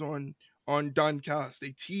hands on Don Callis.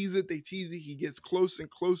 They tease it, he gets closer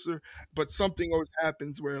and closer, but something always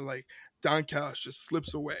happens where like Don Callis just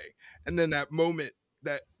slips away. And then that moment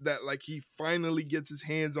that like he finally gets his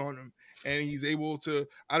hands on him and he's able to,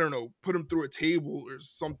 I don't know, put him through a table or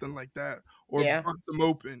something like that, or Yeah. bust him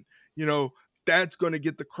open, you know, that's gonna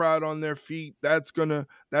get the crowd on their feet. That's gonna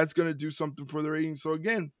do something for the ratings. So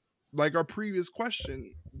again, like our previous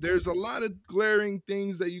question, there's a lot of glaring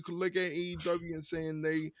things that you could look at AEW and saying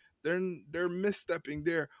they're misstepping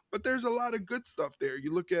there, but there's a lot of good stuff there.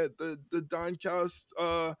 You look at the Don Callis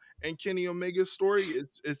and Kenny Omega story,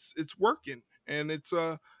 it's working, and it's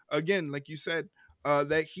again like you said,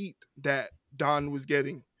 that heat that Don was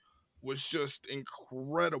getting was just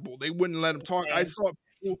incredible. They wouldn't let him talk. I Insane. saw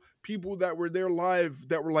people that were there live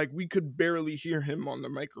that were like, we could barely hear him on the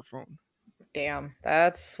microphone. Damn.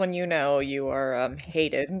 That's when you know you are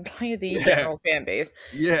hated by the Yeah, general fan base,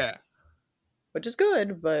 yeah, which is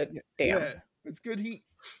good, but damn. yeah. It's good heat.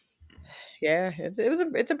 Yeah,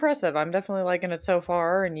 it's impressive. I'm definitely liking it so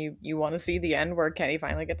far, and you want to see the end where Kenny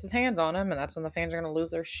finally gets his hands on him, and that's when the fans are gonna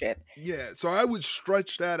lose their shit. Yeah, so I would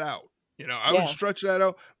stretch that out. You know, I would Yeah. stretch that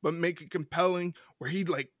out, but make it compelling where he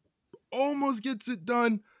like almost gets it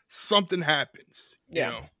done. Something happens. You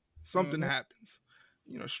Yeah. know, something Hmm. happens.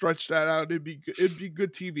 You know, stretch that out. It'd be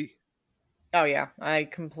good TV. Oh yeah, I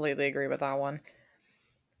completely agree with that one.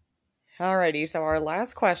 Alrighty, so our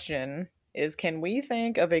last question. is can we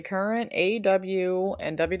think of a current AEW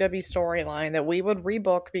and WWE storyline that we would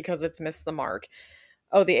rebook because it's missed the mark?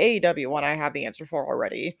 Oh, the AEW one I have the answer for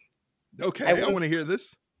already. I Okay, I would have want to hear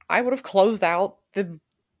this. I would have closed out the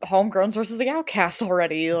Homegrowns versus the Outcasts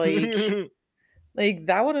already. Like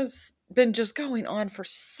that one has been just going on for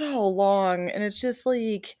so long, and it's just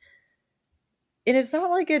like, and it's not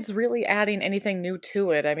like it's really adding anything new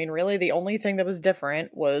to it. I mean, really, the only thing that was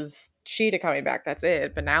different was Sheeta coming back. That's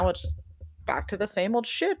it. But now it's back to the same old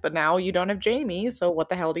shit. But now you don't have Jamie, so what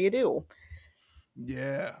the hell do you do?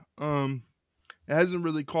 Yeah. It hasn't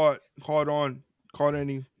really caught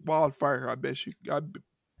any wildfire. I bet you.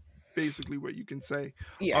 Basically what you can say.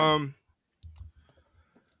 Yeah. Um,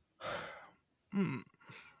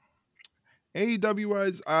 AEW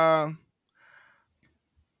wise, I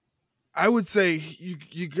would say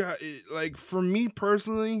you got like for me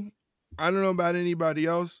personally, I don't know about anybody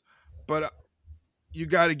else, but you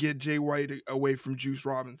got to get Jay White away from Juice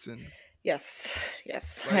Robinson. Yes.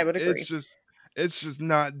 Yes, I Like would agree. it's just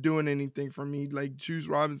not doing anything for me. Like Juice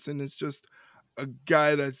Robinson is just a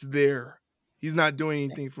guy that's there. He's not doing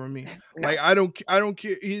anything for me. No. Like I don't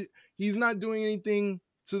care. He's not doing anything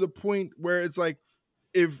to the point where it's like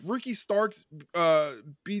if Ricky Starks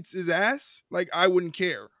beats his ass, like I wouldn't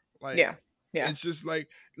care. Like Yeah. Yeah. it's just like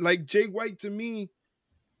Jay White to me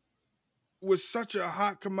was such a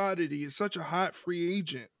hot commodity, it's such a hot free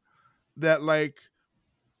agent that like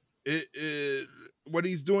it what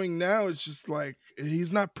he's doing now is just like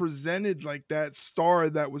he's not presented like that star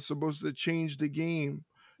that was supposed to change the game,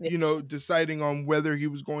 Yeah. deciding on whether he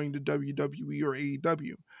was going to WWE or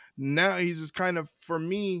AEW. Now he's just kind of for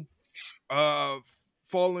me uh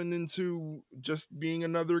fallen into just being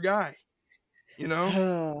another guy, you know?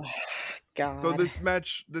 Oh, So God. this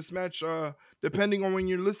match, depending on when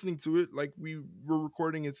you're listening to it, like we were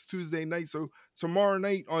recording, it's Tuesday night. So tomorrow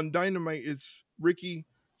night on Dynamite, it's Ricky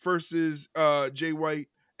versus Jay White,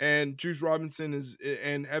 and Juice Robinson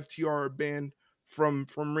and FTR are banned from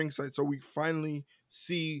ringside. So we finally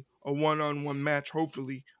see a one-on-one match,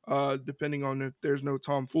 hopefully, depending on if there's no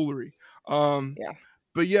tomfoolery. Um Yeah.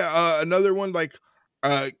 but yeah, another one like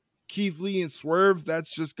uh Keith Lee and Swerve,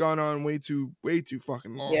 that's just gone on way too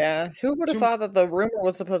fucking long. Yeah. Who would have Too thought that the rumor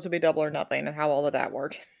was supposed to be Double or Nothing, and how all of that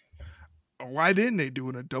work? Why didn't they do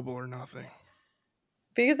it a double or nothing?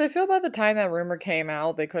 Because I feel by the time that rumor came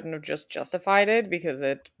out, they couldn't have just justified it because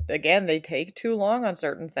it, again, they take too long on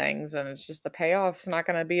certain things, and it's just the payoff's not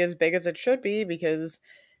going to be as big as it should be because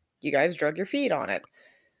you guys drug your feet on it.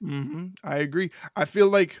 I agree. I feel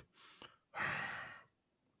like,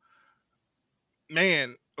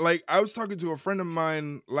 man, like I was talking to a friend of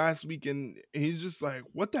mine last week, and he's just like,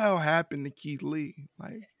 "What the hell happened to Keith Lee?"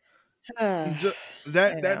 Like, I just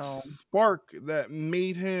that know. spark that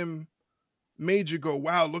made you go,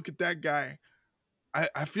 "Wow, look at that guy."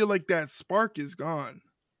 I feel like that spark is gone.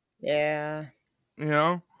 Yeah. You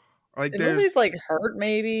know, like Unless he's there's like hurt,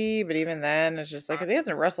 maybe, but even then, it's just like I, 'cause he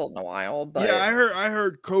hasn't wrestled in a while. yeah, But I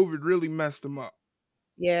heard COVID really messed him up.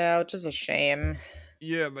 yeah, which is a shame.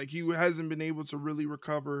 Yeah, like he hasn't been able to really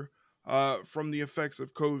recover from the effects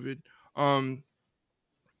of COVID. Um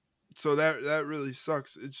so that really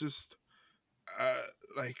sucks. It's just uh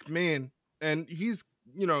like man, and he's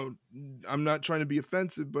I'm not trying to be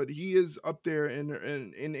offensive, but he is up there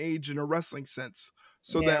in age in a wrestling sense.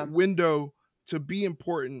 So that Yeah. window to be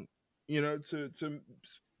important, to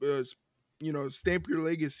uh, stamp your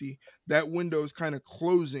legacy, that window is kind of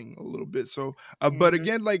closing a little bit. So but Hmm.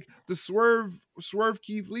 again, like the Swerve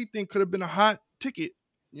Keith Lee thing could have been a hot ticket.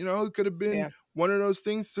 It could have been Yeah. one of those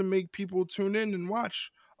things to make people tune in and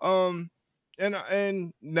watch. Um and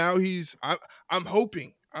and now I'm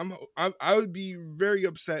hoping I would be very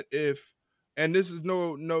upset if, and this is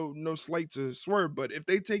no slight to Swerve, but if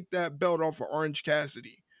they take that belt off of Orange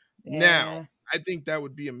Cassidy now, Yeah. I think that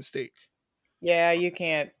would be a mistake. Yeah, you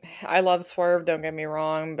can't. I love Swerve, don't get me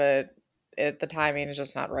wrong, but the timing is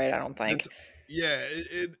just not right, I don't It's think. Yeah,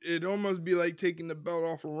 it almost be like taking the belt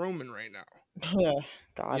off of Roman right now.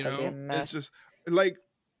 God, that'd be a It's mess. just like,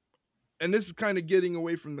 and this is kind of getting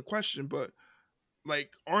away from the question, but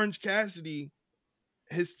like Orange Cassidy,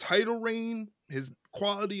 his title reign, his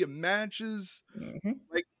quality of matches, Hmm.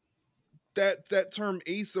 like that term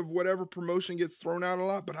ace of whatever promotion gets thrown out a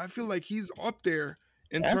lot, but I feel like he's up there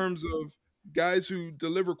in Yeah. terms of guys who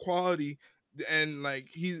deliver quality, and like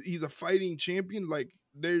he's a fighting champion. Like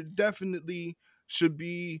there definitely should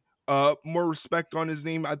be more respect on his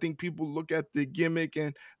name. I think people look at the gimmick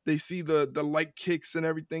and they see the light kicks and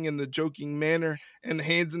everything in the joking manner and the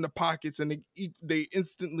hands in the pockets, and they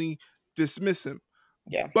instantly dismiss him.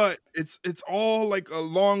 Yeah. But it's all like a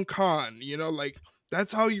long con, like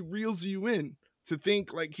That's how he reels you in to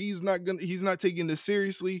think like he's not taking this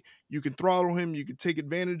seriously. You can throttle him, you can take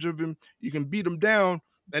advantage of him, you can beat him down,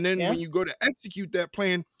 and then Yeah. when you go to execute that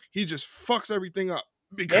plan, he just fucks everything up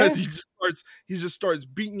because Yeah. he just starts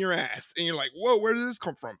beating your ass, and you're like, whoa, where did this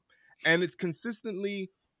come from? And it's consistently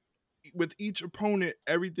with each opponent,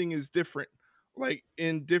 everything is different, like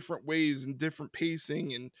in different ways and different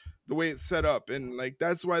pacing and the way it's set up. And like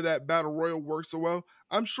that's why that battle royal works so well.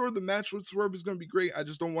 I'm sure the match with Swerve is going to be great. I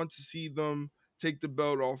just don't want to see them take the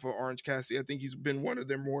belt off of Orange Cassidy. I think he's been one of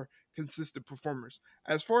their more consistent performers.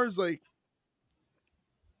 As far as like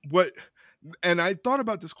what, and I thought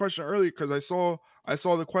about this question earlier because I saw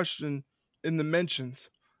the question in the mentions,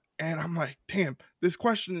 and I'm like, damn, this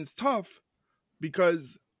question is tough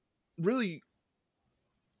because really,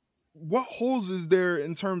 what holes is there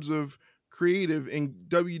in terms of creative in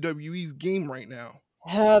WWE's game right now?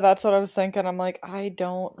 That's what I was thinking. I'm like, I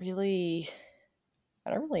don't really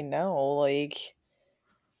know. Like,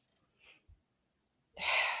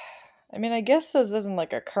 I mean, I guess this isn't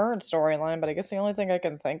like a current storyline, but I guess the only thing I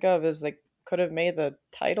can think of is they could have made the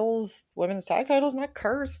titles, women's tag titles, not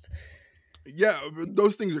cursed. Yeah,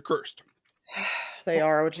 those things are cursed. They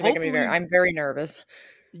are, which is making me Hopefully, I'm very nervous.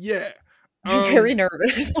 yeah. I'm very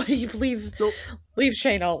nervous. Like, please So leave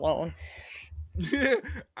Shayna alone.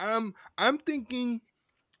 I'm thinking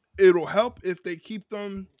it'll help if they keep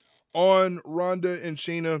them on Ronda and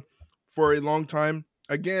Shayna for a long time.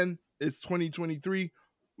 Again, it's 2023.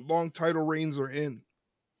 Long title reigns are in.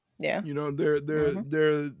 Yeah. You know, Hmm.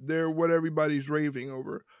 they're what everybody's raving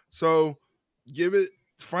over. So give it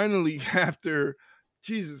finally after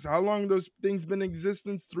Jesus, how long those things been in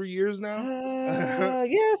existence? 3 years now?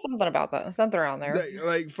 Yeah, something about that. Something around there.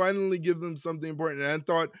 Like finally give them something important. And I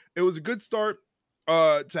thought it was a good start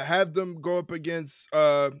to have them go up against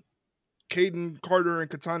Caden Carter and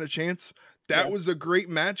Katana Chance. That Yeah. was a great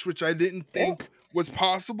match, which I didn't Yeah. think was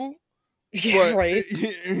possible. Yeah, But right.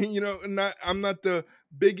 you know, I'm not the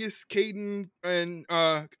biggest Caden and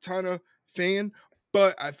Katana fan,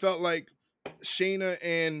 but I felt like Shayna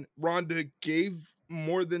and Ronda gave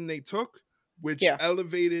more than they took, which Yeah.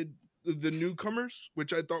 elevated the newcomers,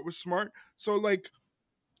 which I thought was smart. So like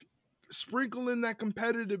sprinkle in that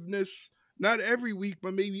competitiveness, not every week,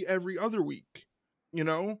 but maybe every other week. You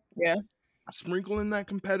know, Yeah. sprinkle in that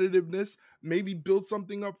competitiveness, maybe build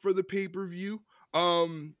something up for the pay-per-view.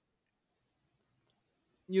 Um,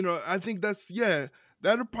 you know, I think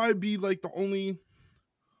that'll probably be like the only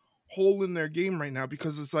hole in their game right now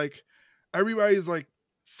because it's like everybody's like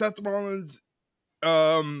Seth Rollins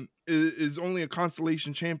is only a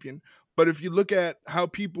consolation champion. But if you look at how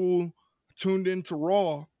people tuned into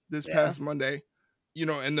Raw this Yeah. past Monday, you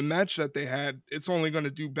know, and the match that they had, it's only going to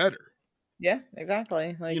do better. Yeah,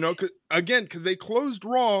 exactly. You know, Like, because they closed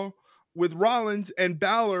Raw with Rollins and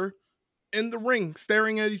Balor in the ring,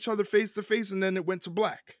 staring at each other face to face, and then it went to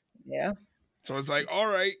black. yeah. So it's like, all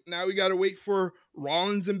right, now we got to wait for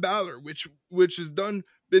Rollins and Balor, which has been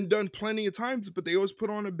done plenty of times, but they always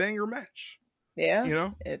put on a banger match. Yeah. You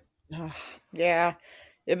know? It ugh, yeah.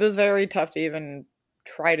 It was very tough to even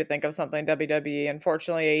try to think of something WWE.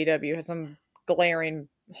 Unfortunately, AEW has some glaring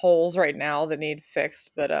holes right now that need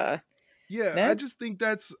fixed, but Yeah, nah, I just think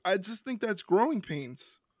that's growing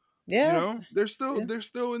pains. You yeah. know, Yeah. they're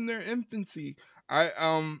still in their infancy.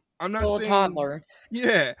 I'm not Still a saying toddler.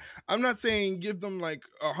 yeah, I'm not saying give them like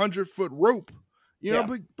 100-foot rope, you know,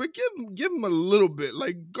 Yeah. but give them a little bit,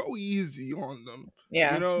 like go easy on them, you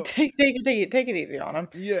Yeah. know. Take it easy on them.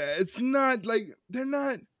 Yeah, it's not like they're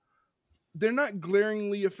not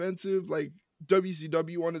glaringly offensive like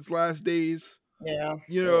WCW on its last days. Yeah.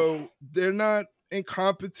 You Ugh. know, they're not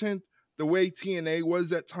incompetent the way TNA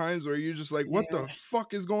was at times where you're just like, what Yeah. the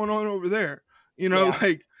fuck is going on over there? You know, Yeah.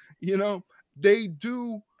 like, you know, they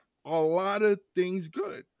do a lot of things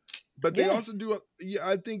good, but they Yeah. also yeah,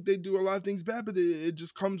 I think they do a lot of things bad, but it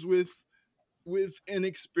just comes with an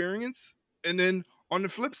experience. And then on the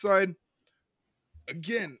flip side,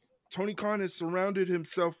 again, Tony Khan has surrounded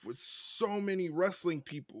himself with so many wrestling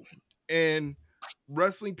people, and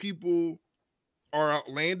wrestling people are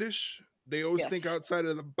outlandish. They always think Yes. outside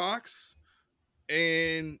of the box,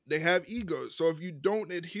 and they have egos. So if you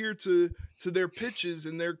don't adhere to their pitches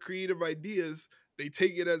and their creative ideas, they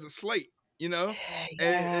take it as a slight, you know? And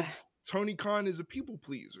Yeah. it's Tony Khan is a people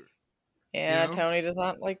pleaser, you Yeah, know? Tony does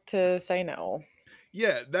not like to say no.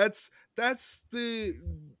 Yeah, that's the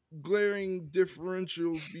glaring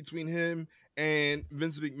differentials between him and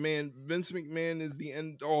Vince McMahon. Vince McMahon is the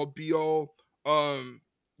end all be all.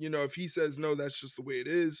 You know, if he says no, that's just the way it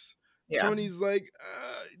is. Yeah. Tony's like,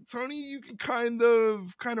 Tony, you can kind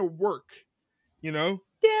of work, you know, and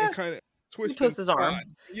Yeah. kind of. twisting twist his spine.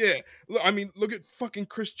 arm. Yeah, I mean, look at fucking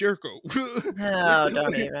Chris Jericho. No,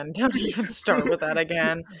 don't even start with that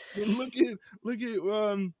again. look at look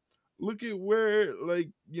at look at where, like,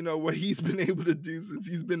 what he's been able to do since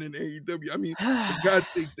he's been in AEW. I mean, for God's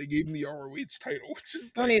sakes, they gave him the ROH title, which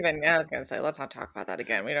is Don't like, even. I was gonna say, let's not talk about that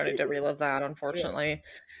again. We don't need to relive that, yeah. unfortunately.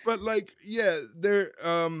 But like, yeah, they're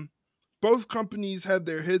both companies had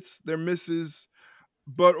their hits, their misses,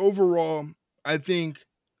 but overall, I think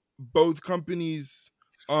both companies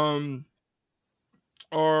are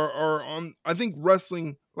on. I think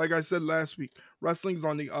wrestling, like I said last week, wrestling's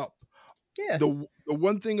on the up. Yeah. The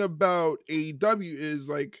one thing about AEW is,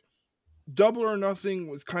 like, Double or Nothing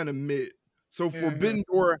was kind of mid, so Forbidden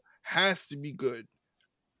Door has to be good,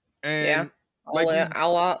 Yeah. and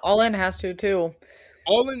All in has to too.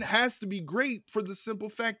 All In has to be great for the simple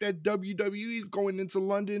fact that WWE is going into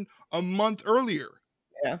London a month earlier.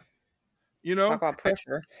 Yeah. You Talk know, about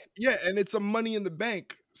pressure. yeah, and it's a Money in the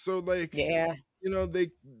Bank, so like, Yeah.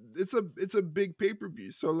 it's a big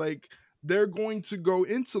pay-per-view, so like, they're going to go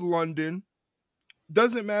into London,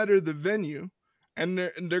 doesn't matter the venue, and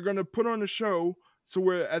they're going to put on a show, so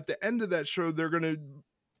where at the end of that show they're going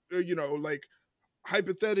to like,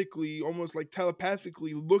 hypothetically, almost like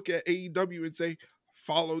telepathically, look at AEW and say,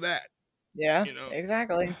 follow that. Yeah. you know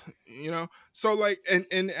Exactly. so like,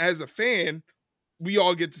 and as a fan, we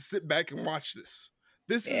all get to sit back and watch this.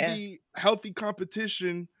 This is Yeah. the healthy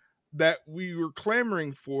competition that we were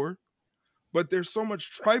clamoring for, but there's so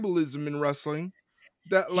much tribalism in wrestling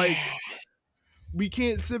that, like, we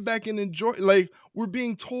can't sit back and enjoy. Like, we're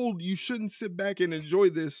being told you shouldn't sit back and enjoy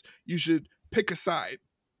this. You should pick a side.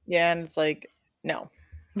 Yeah, and it's like, no,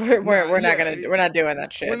 we're not doing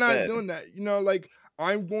that shit. We're not but doing that. Like,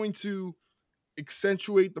 I'm going to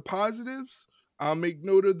accentuate the positives. I'll make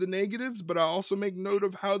note of the negatives, but I also make note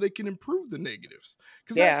of how they can improve the negatives.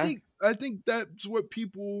 Because Yeah. I think that's what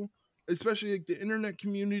people, especially like the internet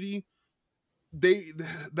community,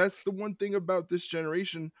 that's the one thing about this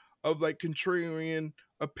generation of, like, contrarian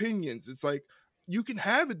opinions. It's like, you can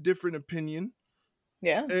have a different opinion,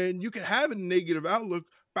 Yeah. and you can have a negative outlook,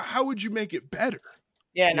 but how would you make it better?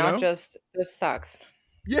 Yeah, not just this sucks.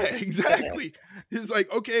 Yeah, exactly. It's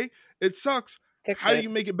like, okay, it sucks. How do you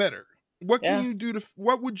make it better? What can you do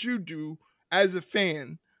what would you do as a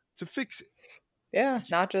fan to fix it? Yeah,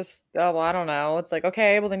 not just, oh, well, I don't know. It's like,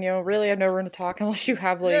 okay, well then you really have no room to talk unless you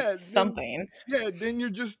have like something. Then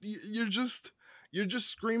you're just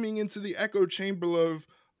screaming into the echo chamber of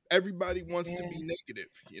everybody wants to be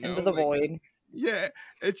negative, into the void. Yeah,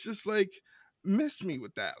 it's just like, miss me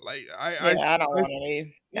with that. Like, I don't want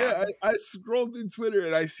any. Yeah, I scrolled through Twitter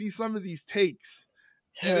and I see some of these takes,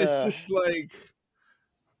 and it's just like,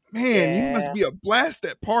 man, you must be a blast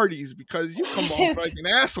at parties because you come off like an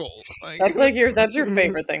asshole. Like, that's your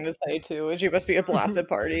favorite thing to say too, is you must be a blast at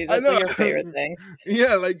parties. That's like your favorite thing.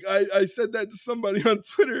 Yeah, like I said that to somebody on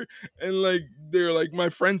Twitter, and like, they're like, my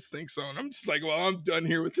friends think so, and I'm just like, well, I'm done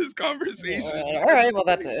here with this conversation. All right, well,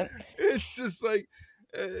 that's it. It's just like,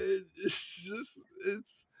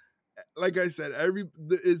 it's like I said,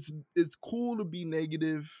 it's cool to be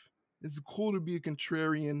negative. It's cool to be a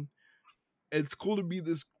contrarian. It's cool to be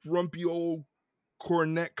this grumpy old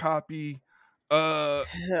Cornette copy. But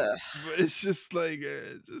it's just like,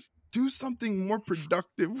 just do something more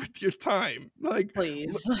productive with your time. Like,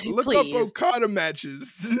 please, look up Okada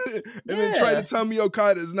matches and then try to tell me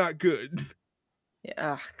Okada is not good.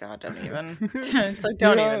 Yeah, God, don't even. It's like,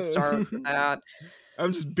 don't even start with that.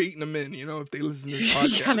 I'm just baiting them in, if they listen to this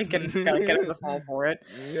podcast. gotta get them to fall for it.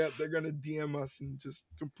 Yeah, they're gonna DM us and just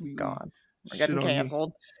completely. God, we're getting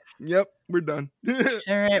canceled. Yep, we're done. All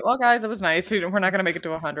right, well, guys, it was nice. We're not gonna make it to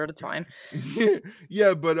 100. It's fine.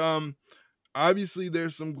 Yeah, but obviously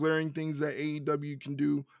there's some glaring things that AEW can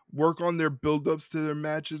do. Work on their build-ups to their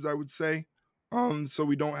matches, I would say. So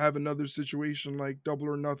we don't have another situation like Double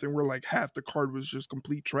or Nothing where, like, half the card was just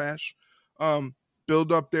complete trash.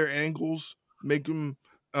 Build up their angles, make them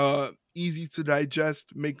easy to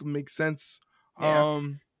digest, make them make sense.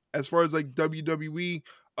 As far as like WWE,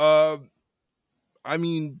 I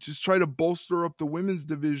mean, just try to bolster up the women's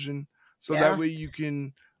division, so that way you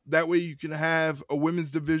can have a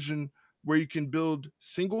women's division where you can build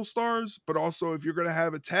single stars, but also if you're going to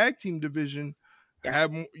have a tag team division,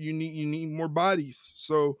 you need more bodies.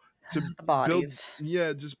 So to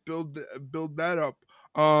just build that up.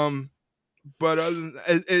 But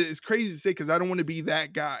it's crazy to say, because I don't want to be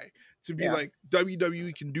that guy to be like,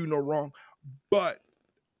 WWE can do no wrong, but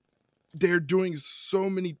they're doing so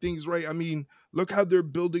many things right. I mean, look how they're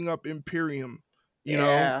building up Imperium, you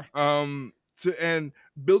know? And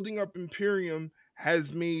building up Imperium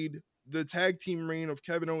has made the tag team reign of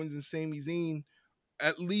Kevin Owens and Sami Zayn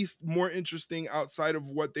at least more interesting outside of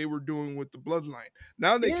what they were doing with the bloodline.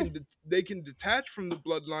 Now they Yeah. they can detach from the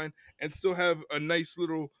bloodline and still have a nice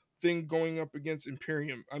little thing going up against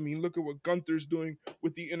Imperium. I mean, look at what Gunther's doing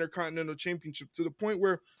with the Intercontinental Championship, to the point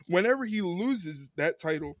where whenever he loses that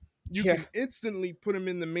title, you Yeah. can instantly put him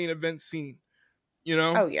in the main event scene. You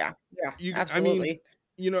know, Oh yeah. Yeah. I mean, Absolutely.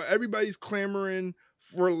 everybody's clamoring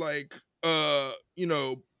for like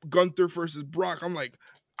Gunther versus Brock. I'm like,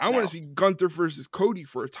 I want to No. see Gunther versus Cody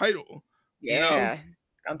for a title. You know, Yeah.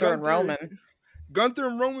 Gunther and Gunther Roman. Gunther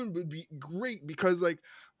and Roman would be great, because like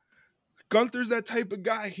Gunther's that type of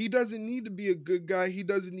guy. He doesn't need to be a good guy. He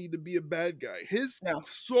doesn't need to be a bad guy. His No.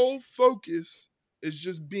 sole focus is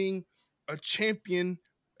just being a champion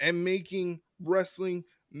and making wrestling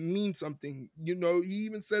mean something. He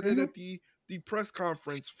even said it Hmm. at the press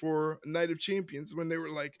conference for Night of Champions, when they were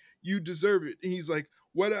like, "You deserve it." And he's like,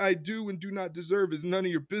 "What I do and do not deserve is none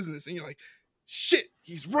of your business." And you're like, "Shit,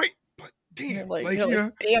 he's right." But damn, like, You're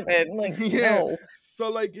like, damn it. yeah. No. So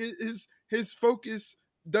like his focus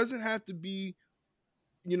doesn't have to be,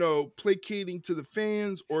 placating to the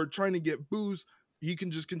fans or trying to get boos. He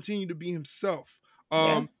can just continue to be himself.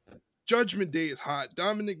 Yeah. Judgment Day is hot.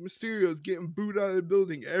 Dominic Mysterio is getting booed out of the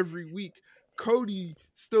building every week. Cody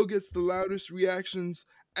still gets the loudest reactions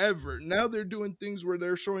ever. Now they're doing things where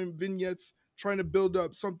they're showing vignettes trying to build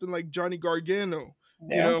up something like Johnny Gargano, you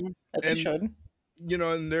Yeah. know, As they and should.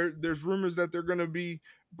 and there's rumors that they're going to be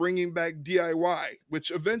bringing back DIY,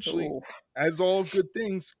 which eventually, Ooh. as all good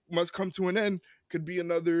things must come to an end, could be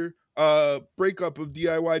another breakup of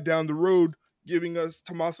DIY down the road, giving us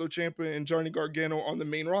Tommaso Ciampa and Johnny Gargano on the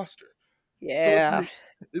main roster. So Yeah.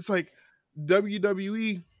 it's like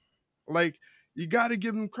WWE, like, you got to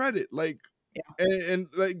give them credit, like, Yeah. and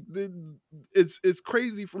like it's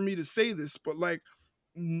crazy for me to say this, but like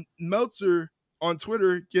Meltzer on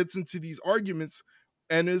Twitter gets into these arguments,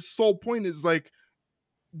 and his sole point is like,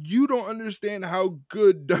 you don't understand how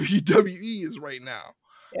good WWE is right now,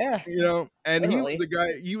 Yeah. and Totally.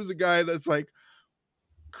 he was a guy that's like,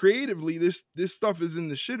 creatively, this stuff is in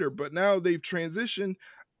the shitter, but now they've transitioned,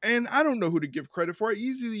 and I don't know who to give credit for it.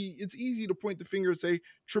 It's easy to point the finger and say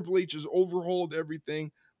Triple H has overhauled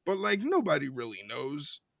everything, but like, nobody really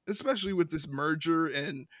knows, especially with this merger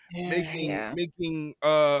and Yeah. making Yeah. making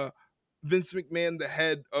Vince McMahon the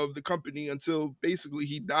head of the company until basically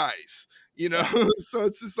he dies, Yeah. so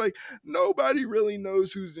it's just like, nobody really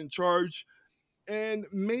knows who's in charge. And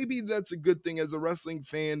maybe that's a good thing as a wrestling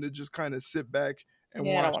fan, to just kind of sit back and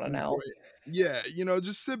Yeah. I don't watch want to and enjoy know. it. Yeah,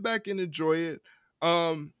 just sit back and enjoy it.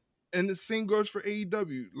 Um, and the same goes for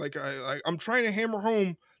AEW. Like, I'm trying to hammer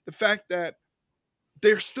home the fact that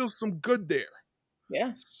there's still some good there.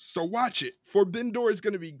 Yeah. So watch it. Forbidden Door is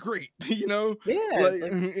going to be great. Yeah.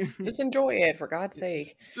 Like, Just enjoy it, for God's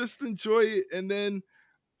sake. just enjoy it, and then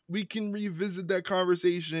we can revisit that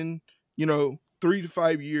conversation, 3 to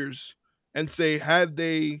 5 years, and say, have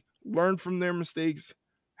they learned from their mistakes?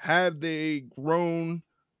 Have they grown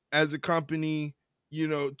as a company,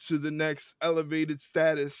 to the next elevated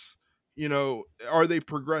status? Are they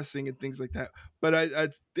progressing and things like that? But I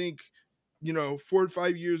think, 4 to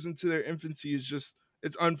 5 years into their infancy is just,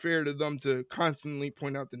 it's unfair to them to constantly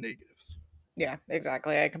point out the negatives. Yeah,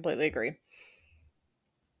 exactly. I completely agree.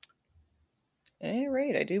 All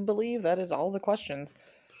right. I do believe that is all the questions.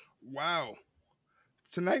 Wow.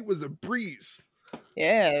 Tonight was a breeze.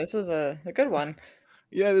 Yeah, this is a good one.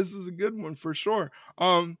 Yeah, this is a good one for sure.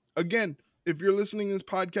 Again, if you're listening to this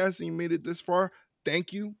podcast and you made it this far,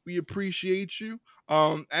 thank you. We appreciate you.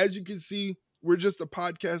 As you can see, we're just a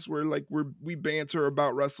podcast where like we banter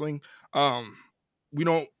about wrestling. We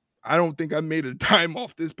don't I don't think I made a dime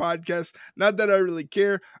off this podcast. Not that I really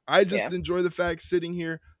care. I just Yeah. enjoy the fact sitting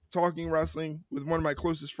here talking wrestling with one of my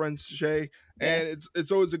closest friends, Shay, Yeah. and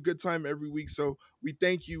it's always a good time every week. So we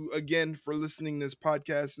thank you again for listening to this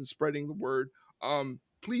podcast and spreading the word.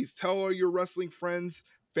 Please tell all your wrestling friends,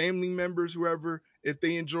 family members, whoever, if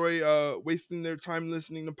they enjoy wasting their time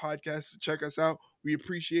listening to podcasts, to check us out. We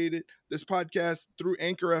appreciate it. This podcast through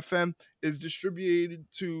Anchor FM is distributed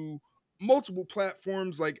to multiple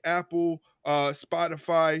platforms like Apple,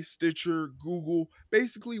 Spotify, Stitcher, Google,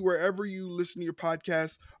 basically wherever you listen to your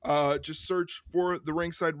podcast. Just search for the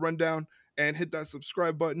Ringside Rundown and hit that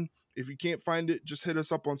subscribe button. If you can't find it, just hit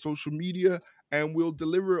us up on social media and we'll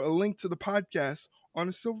deliver a link to the podcast on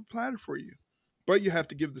a silver platter for you. But you have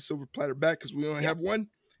to give the silver platter back because we only Yeah. have one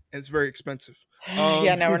and it's very expensive.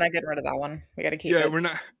 Yeah, no, we're not getting rid of that one. We got to keep Yeah, it.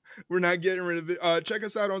 we're not getting rid of it. Check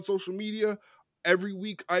us out on social media. Every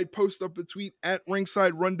week I post up a tweet at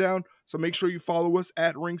Ringside Rundown. So make sure you follow us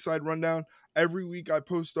at Ringside Rundown. every week I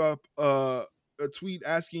post up a tweet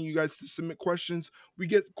asking you guys to submit questions. We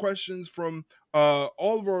get questions from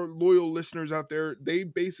all of our loyal listeners out there. They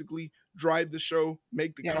basically drive the show,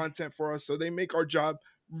 make the Yeah. content for us, so they make our job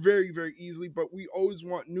very, very easily. But we always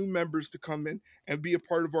want new members to come in and be a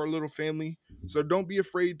part of our little family. So don't be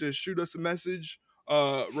afraid to shoot us a message,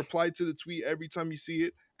 reply to the tweet every time you see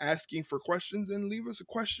it, asking for questions, and leave us a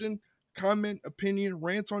question, comment, opinion,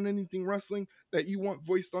 rant on anything wrestling that you want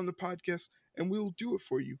voiced on the podcast, and we will do it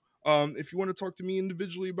for you. If you want to talk to me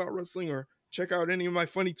individually about wrestling or check out any of my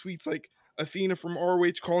funny tweets like Athena from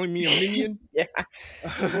ROH calling me a minion,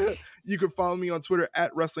 Yeah. you can follow me on Twitter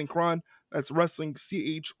at WrestlingChron. That's Wrestling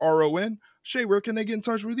CHRON. Shay, where can they get in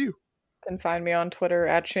touch with you? Can find me on Twitter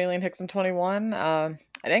at Shailene Hickson 21. I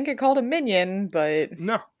didn't get called a minion, but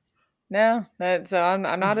No, no, that's I'm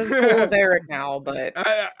not as cool as Eric now, but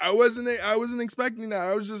I wasn't expecting that.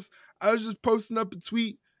 I was just posting up a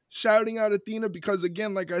tweet shouting out Athena because,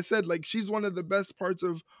 again, like I said, like she's one of the best parts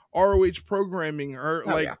of ROH programming. Her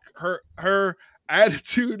oh yeah, her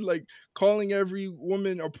attitude, like calling every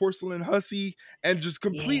woman a porcelain hussy, and just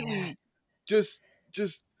completely just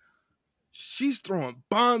she's throwing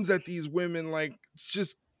bombs at these women, like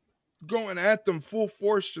just going at them full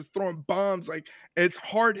force, just throwing bombs. Like it's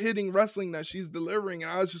hard hitting wrestling that she's delivering.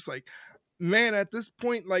 And I was just like, man, at this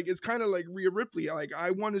point, like it's kind of like Rhea Ripley. Like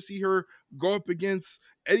I want to see her go up against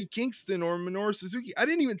Eddie Kingston or Minoru Suzuki. I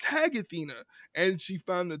didn't even tag Athena, and she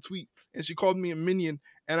found the tweet and she called me a minion.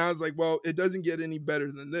 And I was like, well, it doesn't get any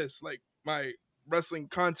better than this. Like my wrestling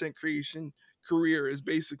content creation career is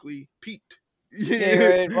basically peaked.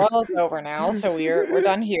 yeah. Well, it's over now, so we're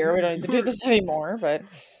done here. We don't need to do this anymore. But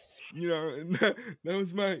you know, and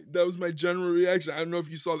that was my general reaction. I don't know if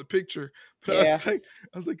you saw the picture, but yeah,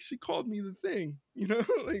 I was like, she called me the thing, you know,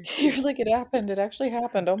 like you're like it happened. It actually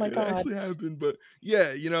happened. Oh my it god. actually happened. But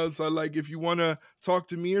yeah, you know, so like if you want to talk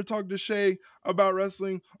to me or talk to Shay about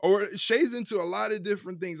wrestling, or Shay's into a lot of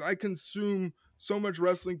different things. I consume so much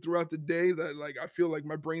wrestling throughout the day that like I feel like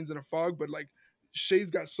my brain's in a fog. But like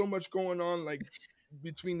Shay's got so much going on, like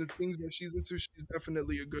between the things that she's into, she's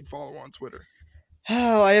definitely a good follow on Twitter.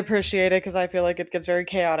 Oh, I appreciate it because I feel like it gets very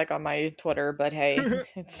chaotic on my Twitter. But hey,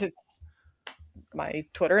 it's my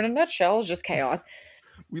Twitter in a nutshell is just chaos.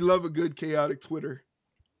 We love a good chaotic Twitter.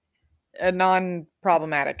 A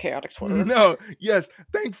non-problematic chaotic Twitter. No, yes.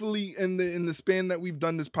 Thankfully, in the span that we've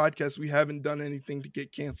done this podcast, we haven't done anything to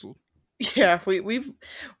get canceled. Yeah, we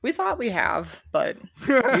thought we have, but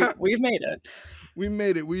we've made it. We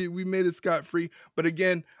made it. We made it scot-free. But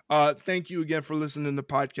again, thank you again for listening to the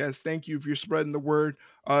podcast. Thank you if you're spreading the word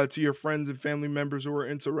to your friends and family members who are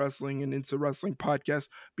into wrestling and into wrestling podcasts,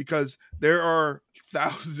 because there are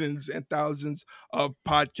thousands and thousands of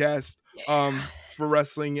podcasts for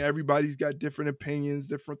wrestling. Everybody's got different opinions,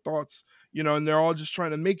 different thoughts, you know, and they're all just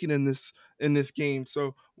trying to make it in this game.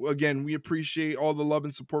 So again, we appreciate all the love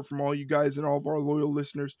and support from all you guys and all of our loyal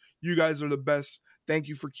listeners. You guys are the best. Thank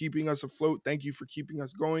you for keeping us afloat. Thank you for keeping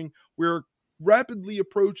us going. We're rapidly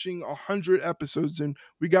approaching 100 episodes, and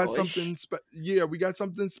we got something we got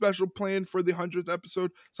something special planned for the 100th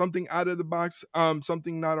episode, something out of the box,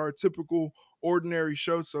 something not our typical ordinary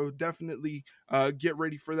show. So definitely get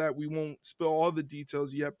ready for that. We won't spill all the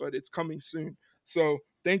details yet, but it's coming soon. So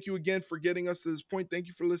thank you again for getting us to this point. Thank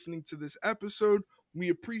you for listening to this episode. We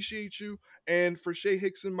appreciate you. And for Shay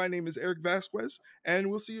Hickson, my name is Eric Vasquez, and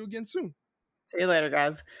we'll see you again soon. See you later,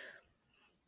 guys.